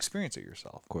unless you experience it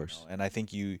yourself. Of course. And I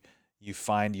think you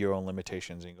find your own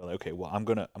limitations and you go, okay, well, I'm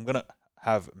gonna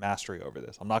have mastery over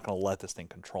this. I'm not gonna let this thing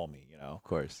control me. Of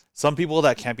course. Some people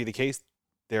that can't be the case.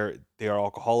 They are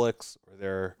alcoholics or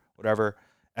they're whatever,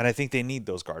 and I think they need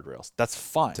those guardrails. That's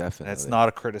fine. Definitely. And it's not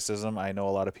a criticism. I know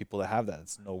a lot of people that have that.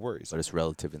 It's no worries. But it's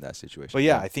relative in that situation. But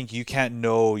yeah, I think you can't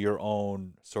know your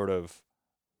own sort of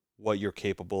what you're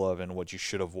capable of and what you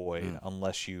should avoid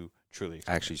unless you truly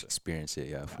experience it.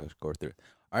 Yeah, go through it.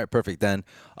 All right, perfect. Then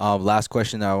last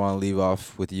question that I want to leave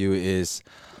off with you is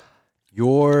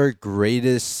your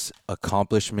greatest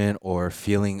accomplishment or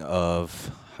feeling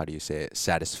of, how do you say it,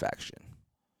 satisfaction?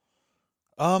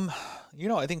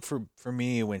 I think for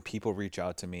me, when people reach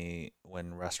out to me,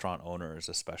 when restaurant owners,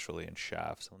 especially and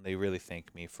chefs, when they really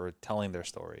thank me for telling their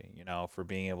story, for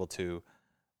being able to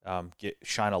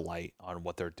shine a light on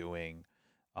what they're doing.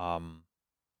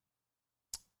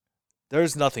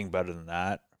 There's nothing better than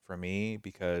that for me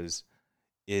because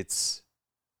it's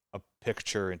a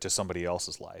picture into somebody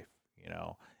else's life.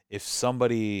 If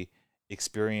somebody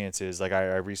experiences, like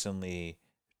I recently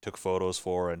took photos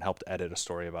for and helped edit a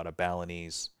story about a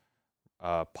Balinese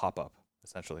pop-up,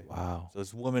 essentially. Wow. So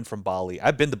this woman from Bali.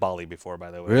 I've been to Bali before,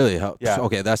 by the way. Really? Yeah.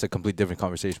 Okay, that's a complete different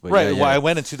conversation. But right. Yeah. Well, I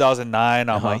went in 2009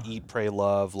 on my Eat, Pray,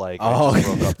 Love, I just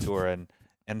broke up tour,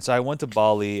 and so I went to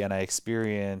Bali and I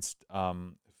experienced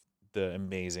the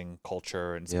amazing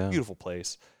culture, and it's a beautiful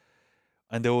place.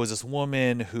 And there was this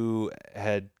woman who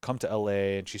had come to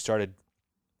LA and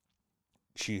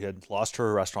she had lost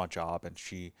her restaurant job and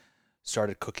she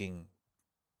started cooking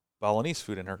Balinese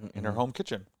food in her home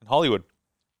kitchen in Hollywood.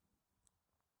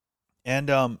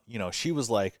 And she was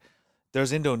like,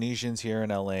 there's Indonesians here in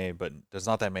LA, but there's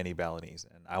not that many Balinese,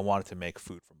 and I wanted to make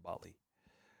food from Bali.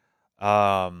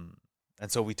 And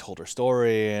so we told her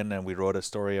story and then we wrote a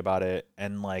story about it,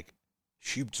 and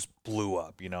she just blew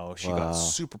up, she got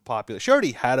super popular. She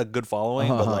already had a good following,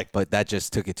 but that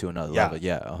just took it to another level.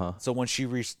 Yeah. So when she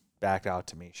reached back out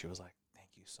to me, she was like, thank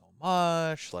you so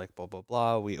much, blah blah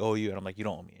blah, we owe you. And I'm like, you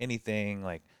don't owe me anything.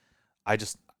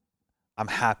 I'm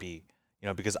happy,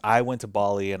 because I went to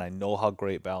Bali and I know how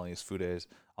great Balinese food is.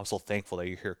 I'm so thankful that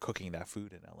you're here cooking that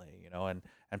food in LA,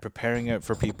 and preparing it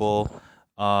for people.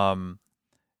 And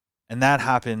that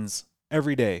happens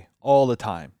every day, all the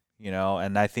time,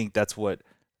 and I think that's what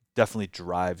definitely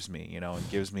drives me, and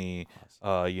gives me,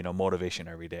 motivation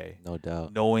every day. No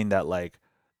doubt. Knowing that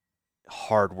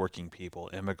hardworking people,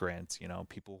 immigrants,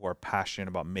 people who are passionate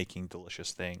about making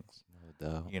delicious things, no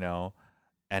doubt.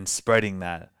 And spreading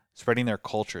their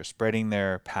culture, spreading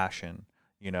their passion,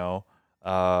 and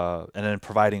then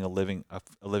providing a living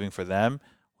for them,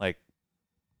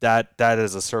 that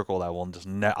is a circle that will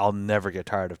I'll never get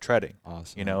tired of treading.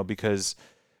 Awesome. Because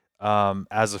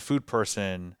as a food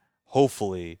person,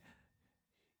 hopefully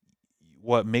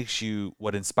what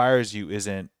inspires you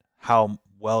isn't how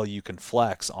well you can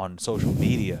flex on social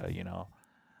media,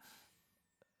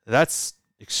 that's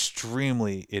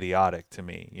extremely idiotic to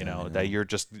me, that you're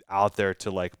just out there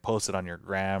to post it on your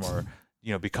gram or,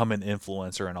 become an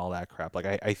influencer and all that crap.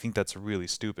 I think that's really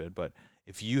stupid. But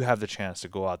if you have the chance to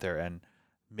go out there and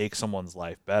make someone's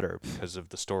life better because of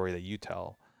the story that you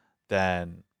tell,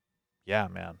 then yeah,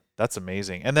 man, that's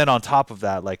amazing. And then on top of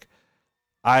that,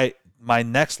 my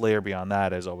next layer beyond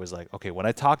that is always okay, when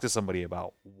I talk to somebody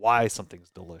about why something's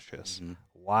delicious,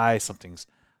 why something's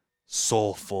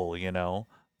soulful,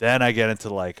 then I get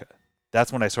into like,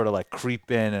 that's when I sort of like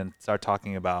creep in and start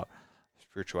talking about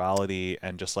spirituality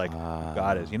and just like who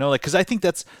God is, like, cause I think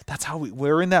that's how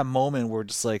we're in that moment where we're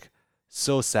just like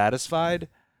so satisfied.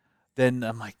 Then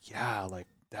I'm like, yeah, like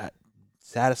that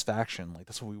satisfaction, like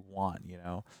that's what we want,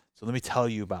 So let me tell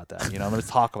you about that. Let's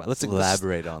talk about it. Let's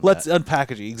elaborate on let's that.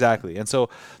 unpackage it. Exactly. And so,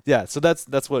 yeah, so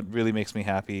that's what really makes me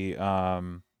happy.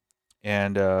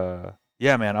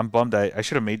 Yeah, man, I'm bummed. I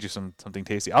should have made you something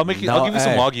tasty. I'll give you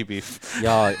some Wagyu beef.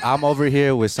 Yo, I'm over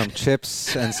here with some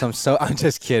chips and some I'm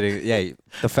just kidding. Yeah,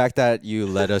 the fact that you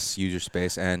let us use your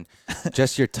space and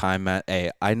just your time, Matt. Hey,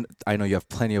 I know you have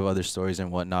plenty of other stories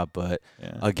and whatnot, but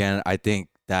again, I think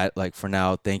that like for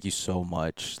now, thank you so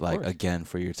much. Like again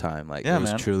for your time. Like it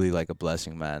was truly like a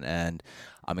blessing, man. And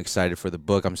I'm excited for the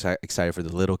book. I'm excited for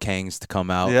the Little Kangs to come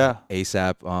out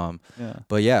ASAP.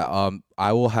 But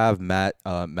I will have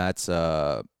Matt's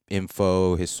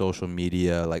info, his social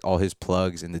media, like all his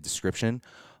plugs in the description.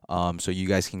 So you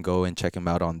guys can go and check him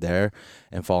out on there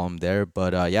and follow him there.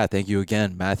 But thank you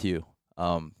again, Matthew,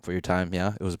 for your time.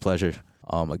 Yeah, it was a pleasure.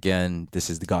 Again, this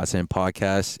is the Godsend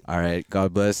Podcast. All right,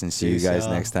 God bless and see you guys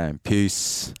next time.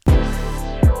 Peace.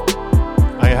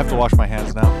 I have to wash my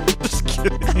hands now. Just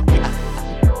kidding.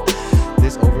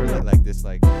 This over like this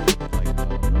like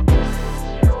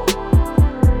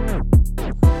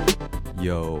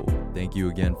Yo, thank you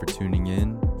again for tuning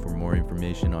in. For more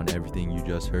information on everything you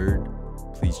just heard,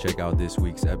 please check out this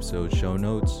week's episode show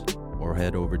notes or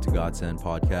head over to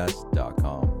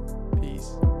godsendpodcast.com.